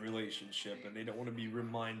bad relationship and they don't want to be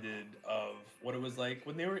reminded of what it was like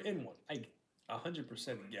when they were in one. I 100%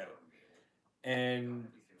 get it. And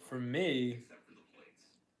for me,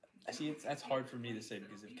 that's hard for me to say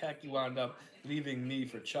because if Kaki wound up leaving me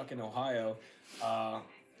for Chuck in Ohio, I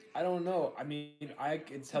don't know. I mean, I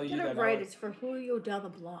can tell you that... Right, it's for Julio down the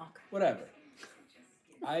block. Whatever.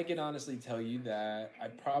 I can honestly tell you that I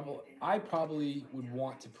probably would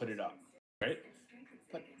want to put it up. right?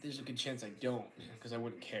 But there's a good chance I don't, because I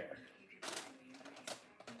wouldn't care.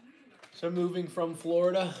 So moving from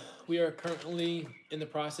Florida, we are currently in the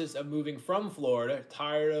process of moving from Florida.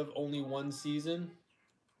 Tired of only one season.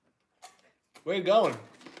 Where you going?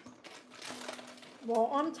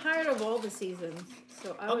 Well, I'm tired of all the seasons,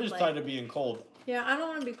 so I'm just tired of being cold. Yeah, I don't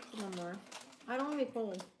want to be cold no more. I don't want to be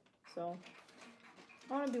cold, so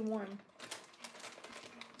I want to be warm.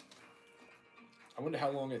 I wonder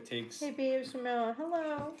how long it takes. Hey, babes from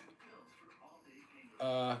hello.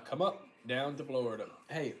 Come up down to Florida.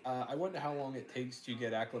 Hey, I wonder how long it takes to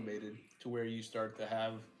get acclimated to where you start to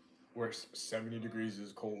have where 70 degrees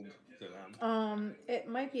is cold to them. It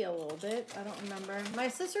might be a little bit. I don't remember. My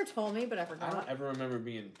sister told me, but I forgot. I don't ever remember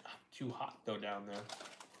being too hot though down there.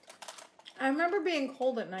 I remember being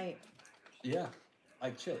cold at night. Yeah,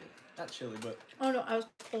 like chilly. Not chilly, but. Oh no, I was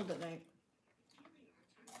cold at night.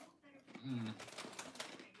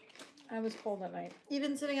 I was cold at night.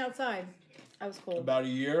 Even sitting outside, I was cold. About a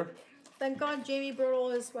year. Thank God Jamie brought all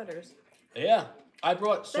his sweaters. Yeah, I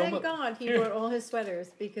brought so much. Thank God he brought all his sweaters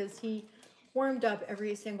because he warmed up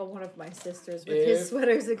every single one of my sisters with his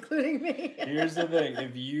sweaters, including me. Here's the thing: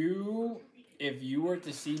 if you were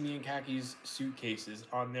to see me and Kaki's suitcases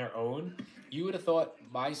on their own, you would have thought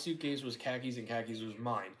my suitcase was Kaki's and Kaki's was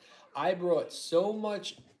mine. I brought so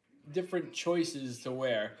much different choices to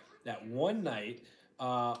wear that one night,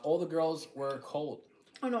 all the girls were cold.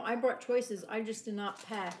 Oh no, I brought choices. I just did not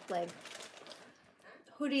pack like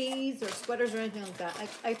hoodies or sweaters or anything like that.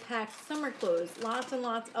 I packed summer clothes, lots and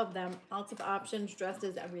lots of them, lots of options,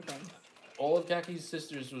 dresses, everything. All of Kaki's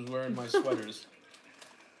sisters was wearing my sweaters.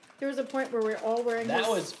 There was a point where we were all wearing That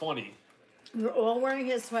was funny. We were all wearing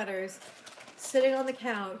his sweaters, sitting on the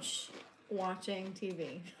couch, watching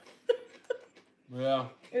TV. Yeah.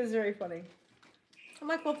 It was very funny. I'm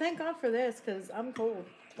like, well, thank God for this, because I'm cold.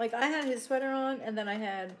 Like, I had his sweater on, and then I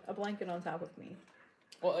had a blanket on top of me.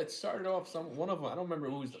 Well, it started off one of them. I don't remember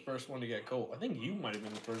who was the first one to get cold. I think you might have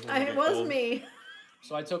been the first one to get cold. It was me.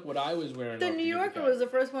 So I took what I was wearing. The New Yorker was the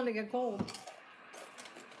first one to get cold.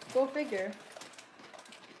 Go figure.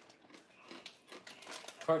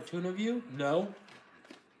 Cartoon of you? No.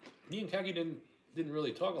 Me and Kaki didn't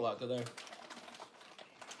really talk a lot today.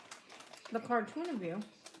 The cartoon of you?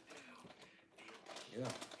 Yeah.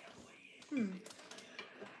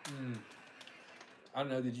 I don't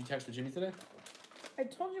know. Did you text with Jimmy today? I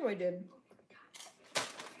told you I did.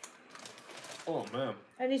 Oh, man.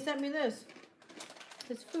 And he sent me this.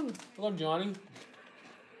 His food. Hello, Johnny.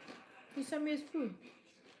 He sent me his food.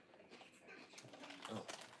 Oh.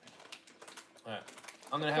 All right.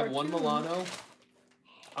 I'm going to have one Milano.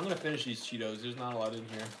 I'm going to finish these Cheetos. There's not a lot in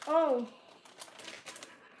here. Oh.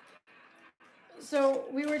 So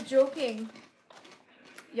we were joking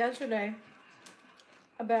yesterday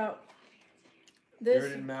about this.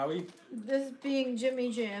 Beard in Maui? This being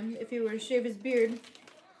Jimmy Jam, if he were to shave his beard.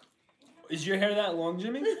 Is your hair that long,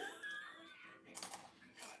 Jimmy?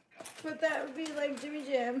 But that would be like Jimmy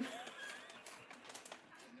Jam.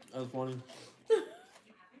 That was funny.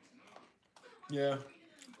 Yeah.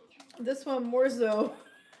 This one more so.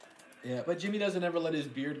 Yeah, but Jimmy doesn't ever let his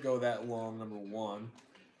beard go that long, number one.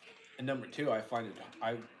 And number two, I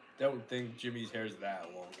don't think Jimmy's hair is that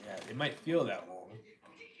long yet. It might feel that long.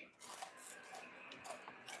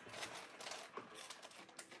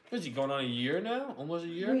 Is he going on a year now? Almost a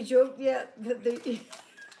year? We joked, yeah.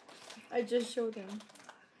 I just showed him.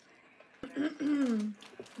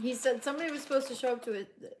 He said somebody was supposed to show up to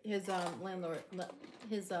his landlord,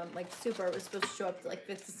 his like super was supposed to show up to like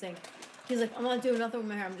fix the sink. He's like, I'm not doing nothing with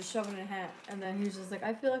my hair. I'm just shoving in a hat. And then he's just like,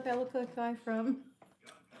 I feel like I look like a guy from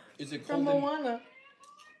Moana.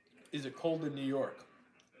 Is it cold in New York?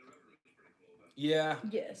 Yeah.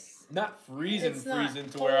 Yes. Not freezing It's to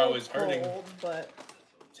not where I was hurting. Cold, but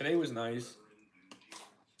today was nice.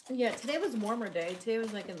 Yeah, today was warmer day. Today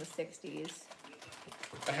was like in the 60s.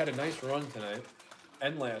 I had a nice run tonight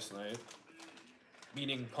and last night,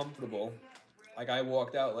 meaning comfortable. Like I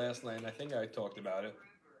walked out last night, and I think I talked about it.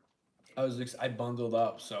 I bundled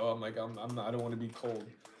up, so I'm like I don't want to be cold.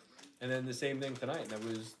 And then the same thing tonight. That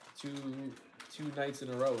was two nights in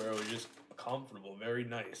a row where it was just comfortable, very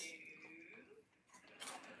nice.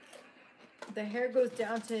 The hair goes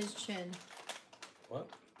down to his chin. What?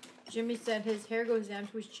 Jimmy said his hair goes down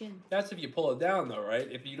to his chin. That's if you pull it down, though, right?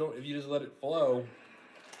 If you just let it flow.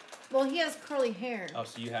 Well, he has curly hair. Oh,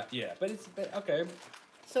 so you have but okay.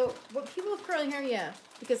 So, but people with curly hair, yeah,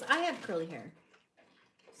 because I have curly hair.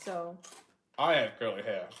 So. I have curly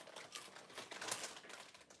hair.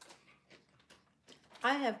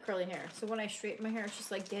 I have curly hair, so when I straighten my hair, it's just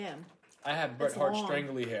like, damn. I have Bret Hart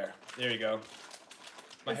strangly hair. There you go.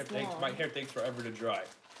 My hair takes forever to dry.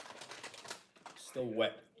 Still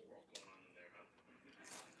wet.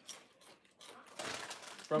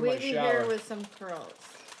 From my Wavy shower. hair with some curls.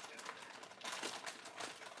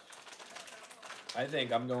 I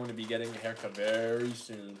think I'm going to be getting a haircut very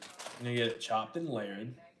soon. I'm gonna get it chopped and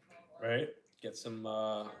layered, right? Get some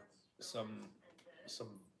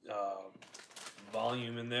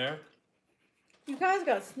volume in there, You guys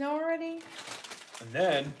got snow already? and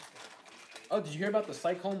then, oh, did you hear about the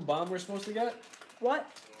cyclone bomb we're supposed to get?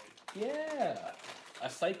 What? Yeah, a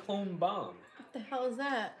cyclone bomb. What the hell is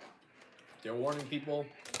that? They're warning people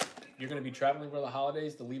you're going to be traveling for the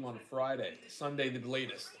holidays to leave on Friday, Sunday the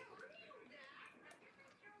latest.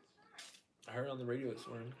 I heard it on the radio this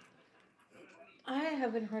morning. I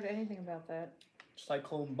haven't heard anything about that.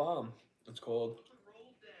 Cyclone bomb, it's called.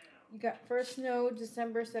 You got first snow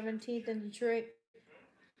December 17th in Detroit.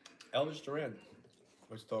 Elvis Duran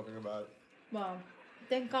was talking about it. Well,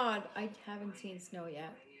 thank God I haven't seen snow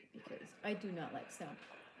yet because I do not like snow.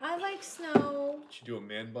 I like snow. Should you do a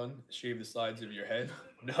man bun? Shave the sides of your head?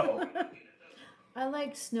 No. I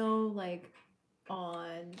like snow like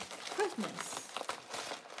on Christmas.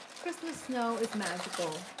 Christmas snow is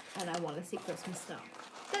magical and I want to see Christmas snow.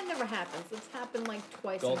 That never happens. It's happened like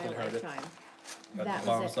twice Dalton in my heard it. lifetime. Got That the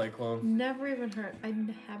bomb was it. cyclone. Never even heard. I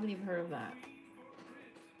haven't even heard of that.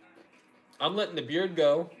 I'm letting the beard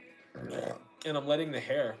go, and I'm letting the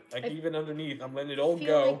hair, like even underneath, I'm letting it all I feel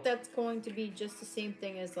go. like that's going to be just the same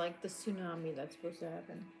thing as like the tsunami that's supposed to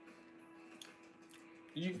happen.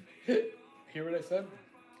 Did you hear what I said?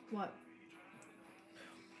 What?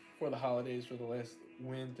 For the holidays, for the last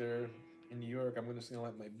winter in New York, I'm just gonna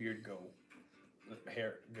let my beard go, let my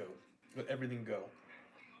hair go, let everything go.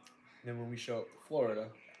 And then when we show up to Florida,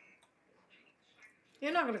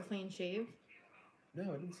 You're not gonna clean shave.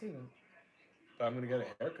 no, I didn't say that. But I'm gonna get a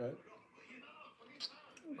haircut.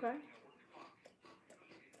 Okay.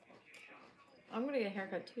 I'm gonna get a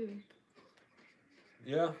haircut too.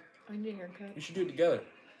 Yeah, I need a haircut. we should do it together.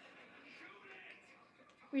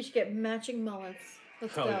 We should get matching mullets.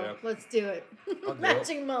 Let's Hell go. yeah. Let's do it. I'll do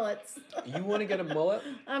Matching mullets. You want to get a mullet?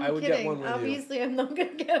 I'm I would kidding. get one with you. Obviously, I'm not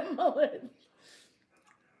gonna get a mullet.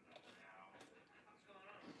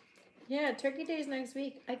 Yeah, Turkey Day's next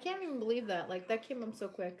week. I can't even believe that. Like, that came up so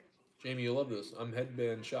quick. Jamie, you'll love this. I'm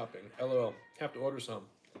headband shopping. LOL. Have to order some.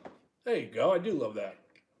 There you go. I do love that.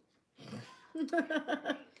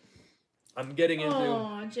 I'm getting into...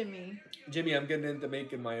 Oh, Jimmy. Jimmy, I'm getting into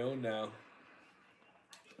making my own now.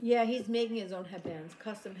 Yeah, he's making his own headbands.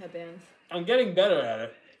 Custom headbands. I'm getting better at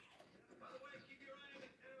it.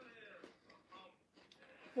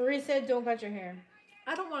 Marie said, don't cut your hair.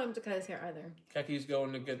 I don't want him to cut his hair either. Keki's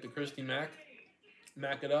going to get the Christy Mac.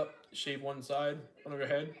 Mac it up. Shave one side on her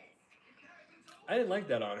head. I didn't like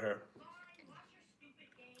that on her.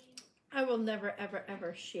 I will never, ever,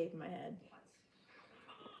 ever shave my head.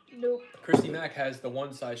 Nope. Christy Mac has the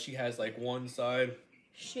one side. She has like one side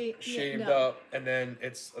shaved up, and then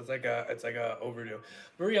it's like a overdue.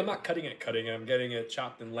 Marie, I'm not cutting it. I'm getting it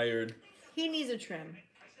chopped and layered. He needs a trim.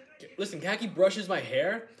 Listen, Kaki brushes my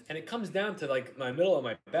hair, and it comes down to like my middle of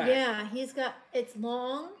my back. Yeah, he's got, it's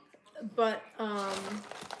long, but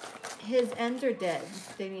his ends are dead.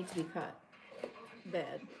 They need to be cut.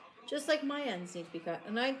 Bad. Just like my ends need to be cut.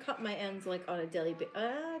 And I cut my ends like on a daily basis.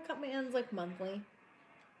 I cut my ends like monthly.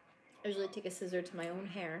 I usually take a scissor to my own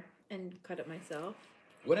hair and cut it myself.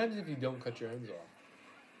 What happens if you don't cut your ends off?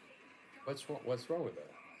 What's wrong with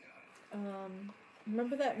that?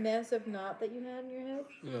 Remember that massive knot that you had in your head?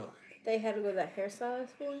 Yeah. They had to go to that hairstylist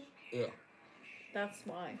for? Yeah. That's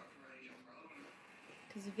why.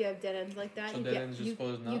 Because if you have dead ends like that, So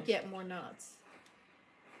you get more knots.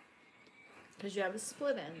 Because you have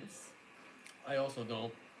split ends. I also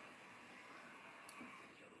don't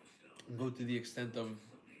go to the extent of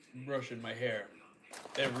brushing my hair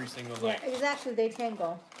every single night. Yeah, exactly. They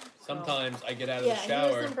tangle. Sometimes I get out of the he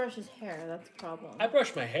shower. doesn't brush his hair. That's a problem. I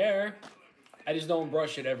brush my hair. I just don't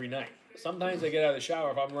brush it every night. Sometimes I get out of the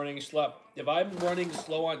shower if I'm running slow. If I'm running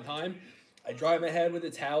slow on time, I dry my head with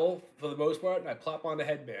a towel for the most part, and I plop on a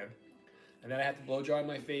headband. And then I have to blow dry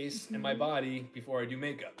my face and my body before I do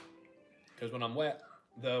makeup. Because when I'm wet,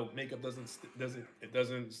 the makeup doesn't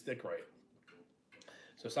stick right.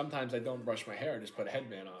 So sometimes I don't brush my hair. I just put a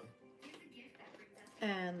headband on.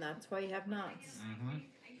 And that's why you have knots. Mm-hmm.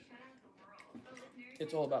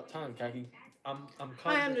 It's all about time, Kaki. I'm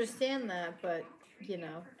I understand that, but you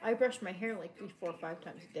know, I brush my hair like 4 or 5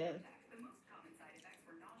 times a day.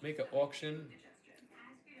 Make an auction.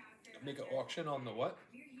 Make an auction on the what?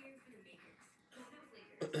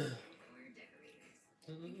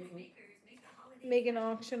 make an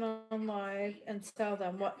auction on live and sell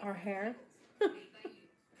them. What, our hair?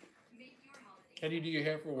 How do you do your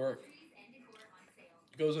hair for work?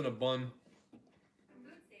 It goes in a bun.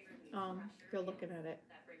 You're looking at it.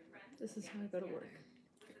 This is how I go to work.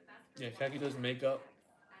 Yeah, Khaki does makeup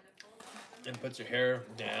and puts her hair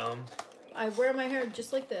down. I wear my hair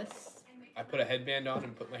just like this. I put a headband on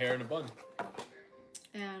and put my hair in a bun.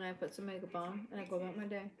 And I put some makeup on and I go about my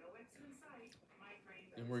day.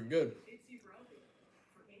 And we're good.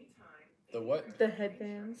 The what? The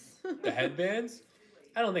headbands. The headbands?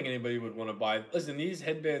 I don't think anybody would want to buy. Listen, these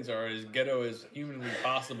headbands are as ghetto as humanly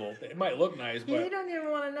possible. It might look nice, but You don't even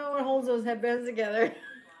want to know what holds those headbands together.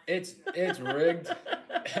 it's rigged.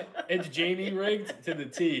 It's Jamie rigged to the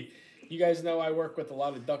T. You guys know I work with a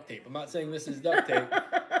lot of duct tape. I'm not saying this is duct tape,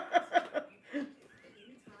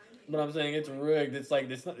 but I'm saying it's rigged. It's like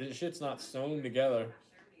this shit's not sewn together.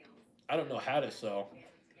 I don't know how to sew.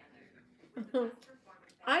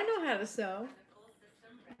 I know how to sew.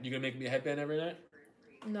 You gonna make me a headband every night?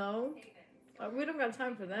 No. We don't got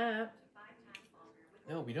time for that.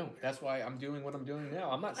 No, we don't. That's why I'm doing what I'm doing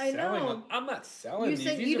now. I'm not I selling know. them. I'm not selling You these.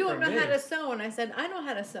 said These you are don't for know me. how to sew, and I said, I know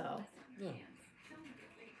how to sew. Yeah.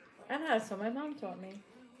 I know how to sew. My mom taught me.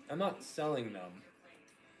 I'm not selling them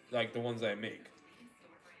like the ones I make.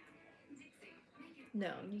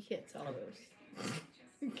 No, you can't sell those.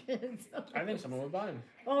 You can't sell I think those. someone would buy them.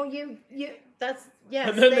 Oh, that's, yes.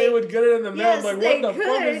 And then they would get it in the mail. Yes, I'm like, they what the could,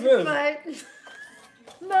 fuck is this?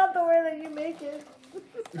 but not the way that you make it.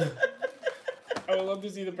 I would love to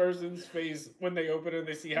see the person's face when they open it and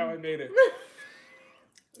they see how I made it.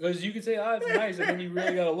 Because you could say, oh, it's nice, and then you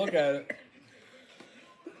really got to look at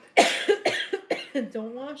it.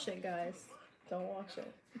 Don't wash it, guys. Don't wash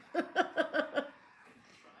it.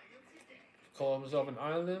 Call himself an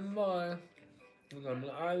island boy. I'm an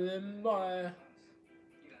island boy.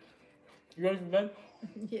 You ready for bed?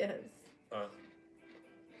 Yes.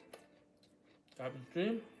 Happy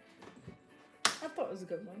stream? I thought it was a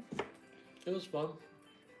good one. It was fun.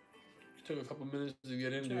 It took a couple minutes to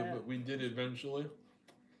get into it, but we did eventually.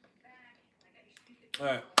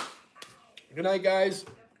 Alright. Good night, guys.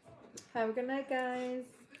 Have a good night, guys.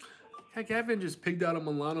 Heck, I haven't just pigged out on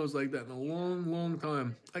Milanos like that in a long, long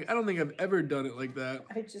time. Like, I don't think I've ever done it like that.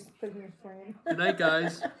 I just put it in a frame. Good night,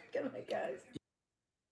 guys. Good night, guys.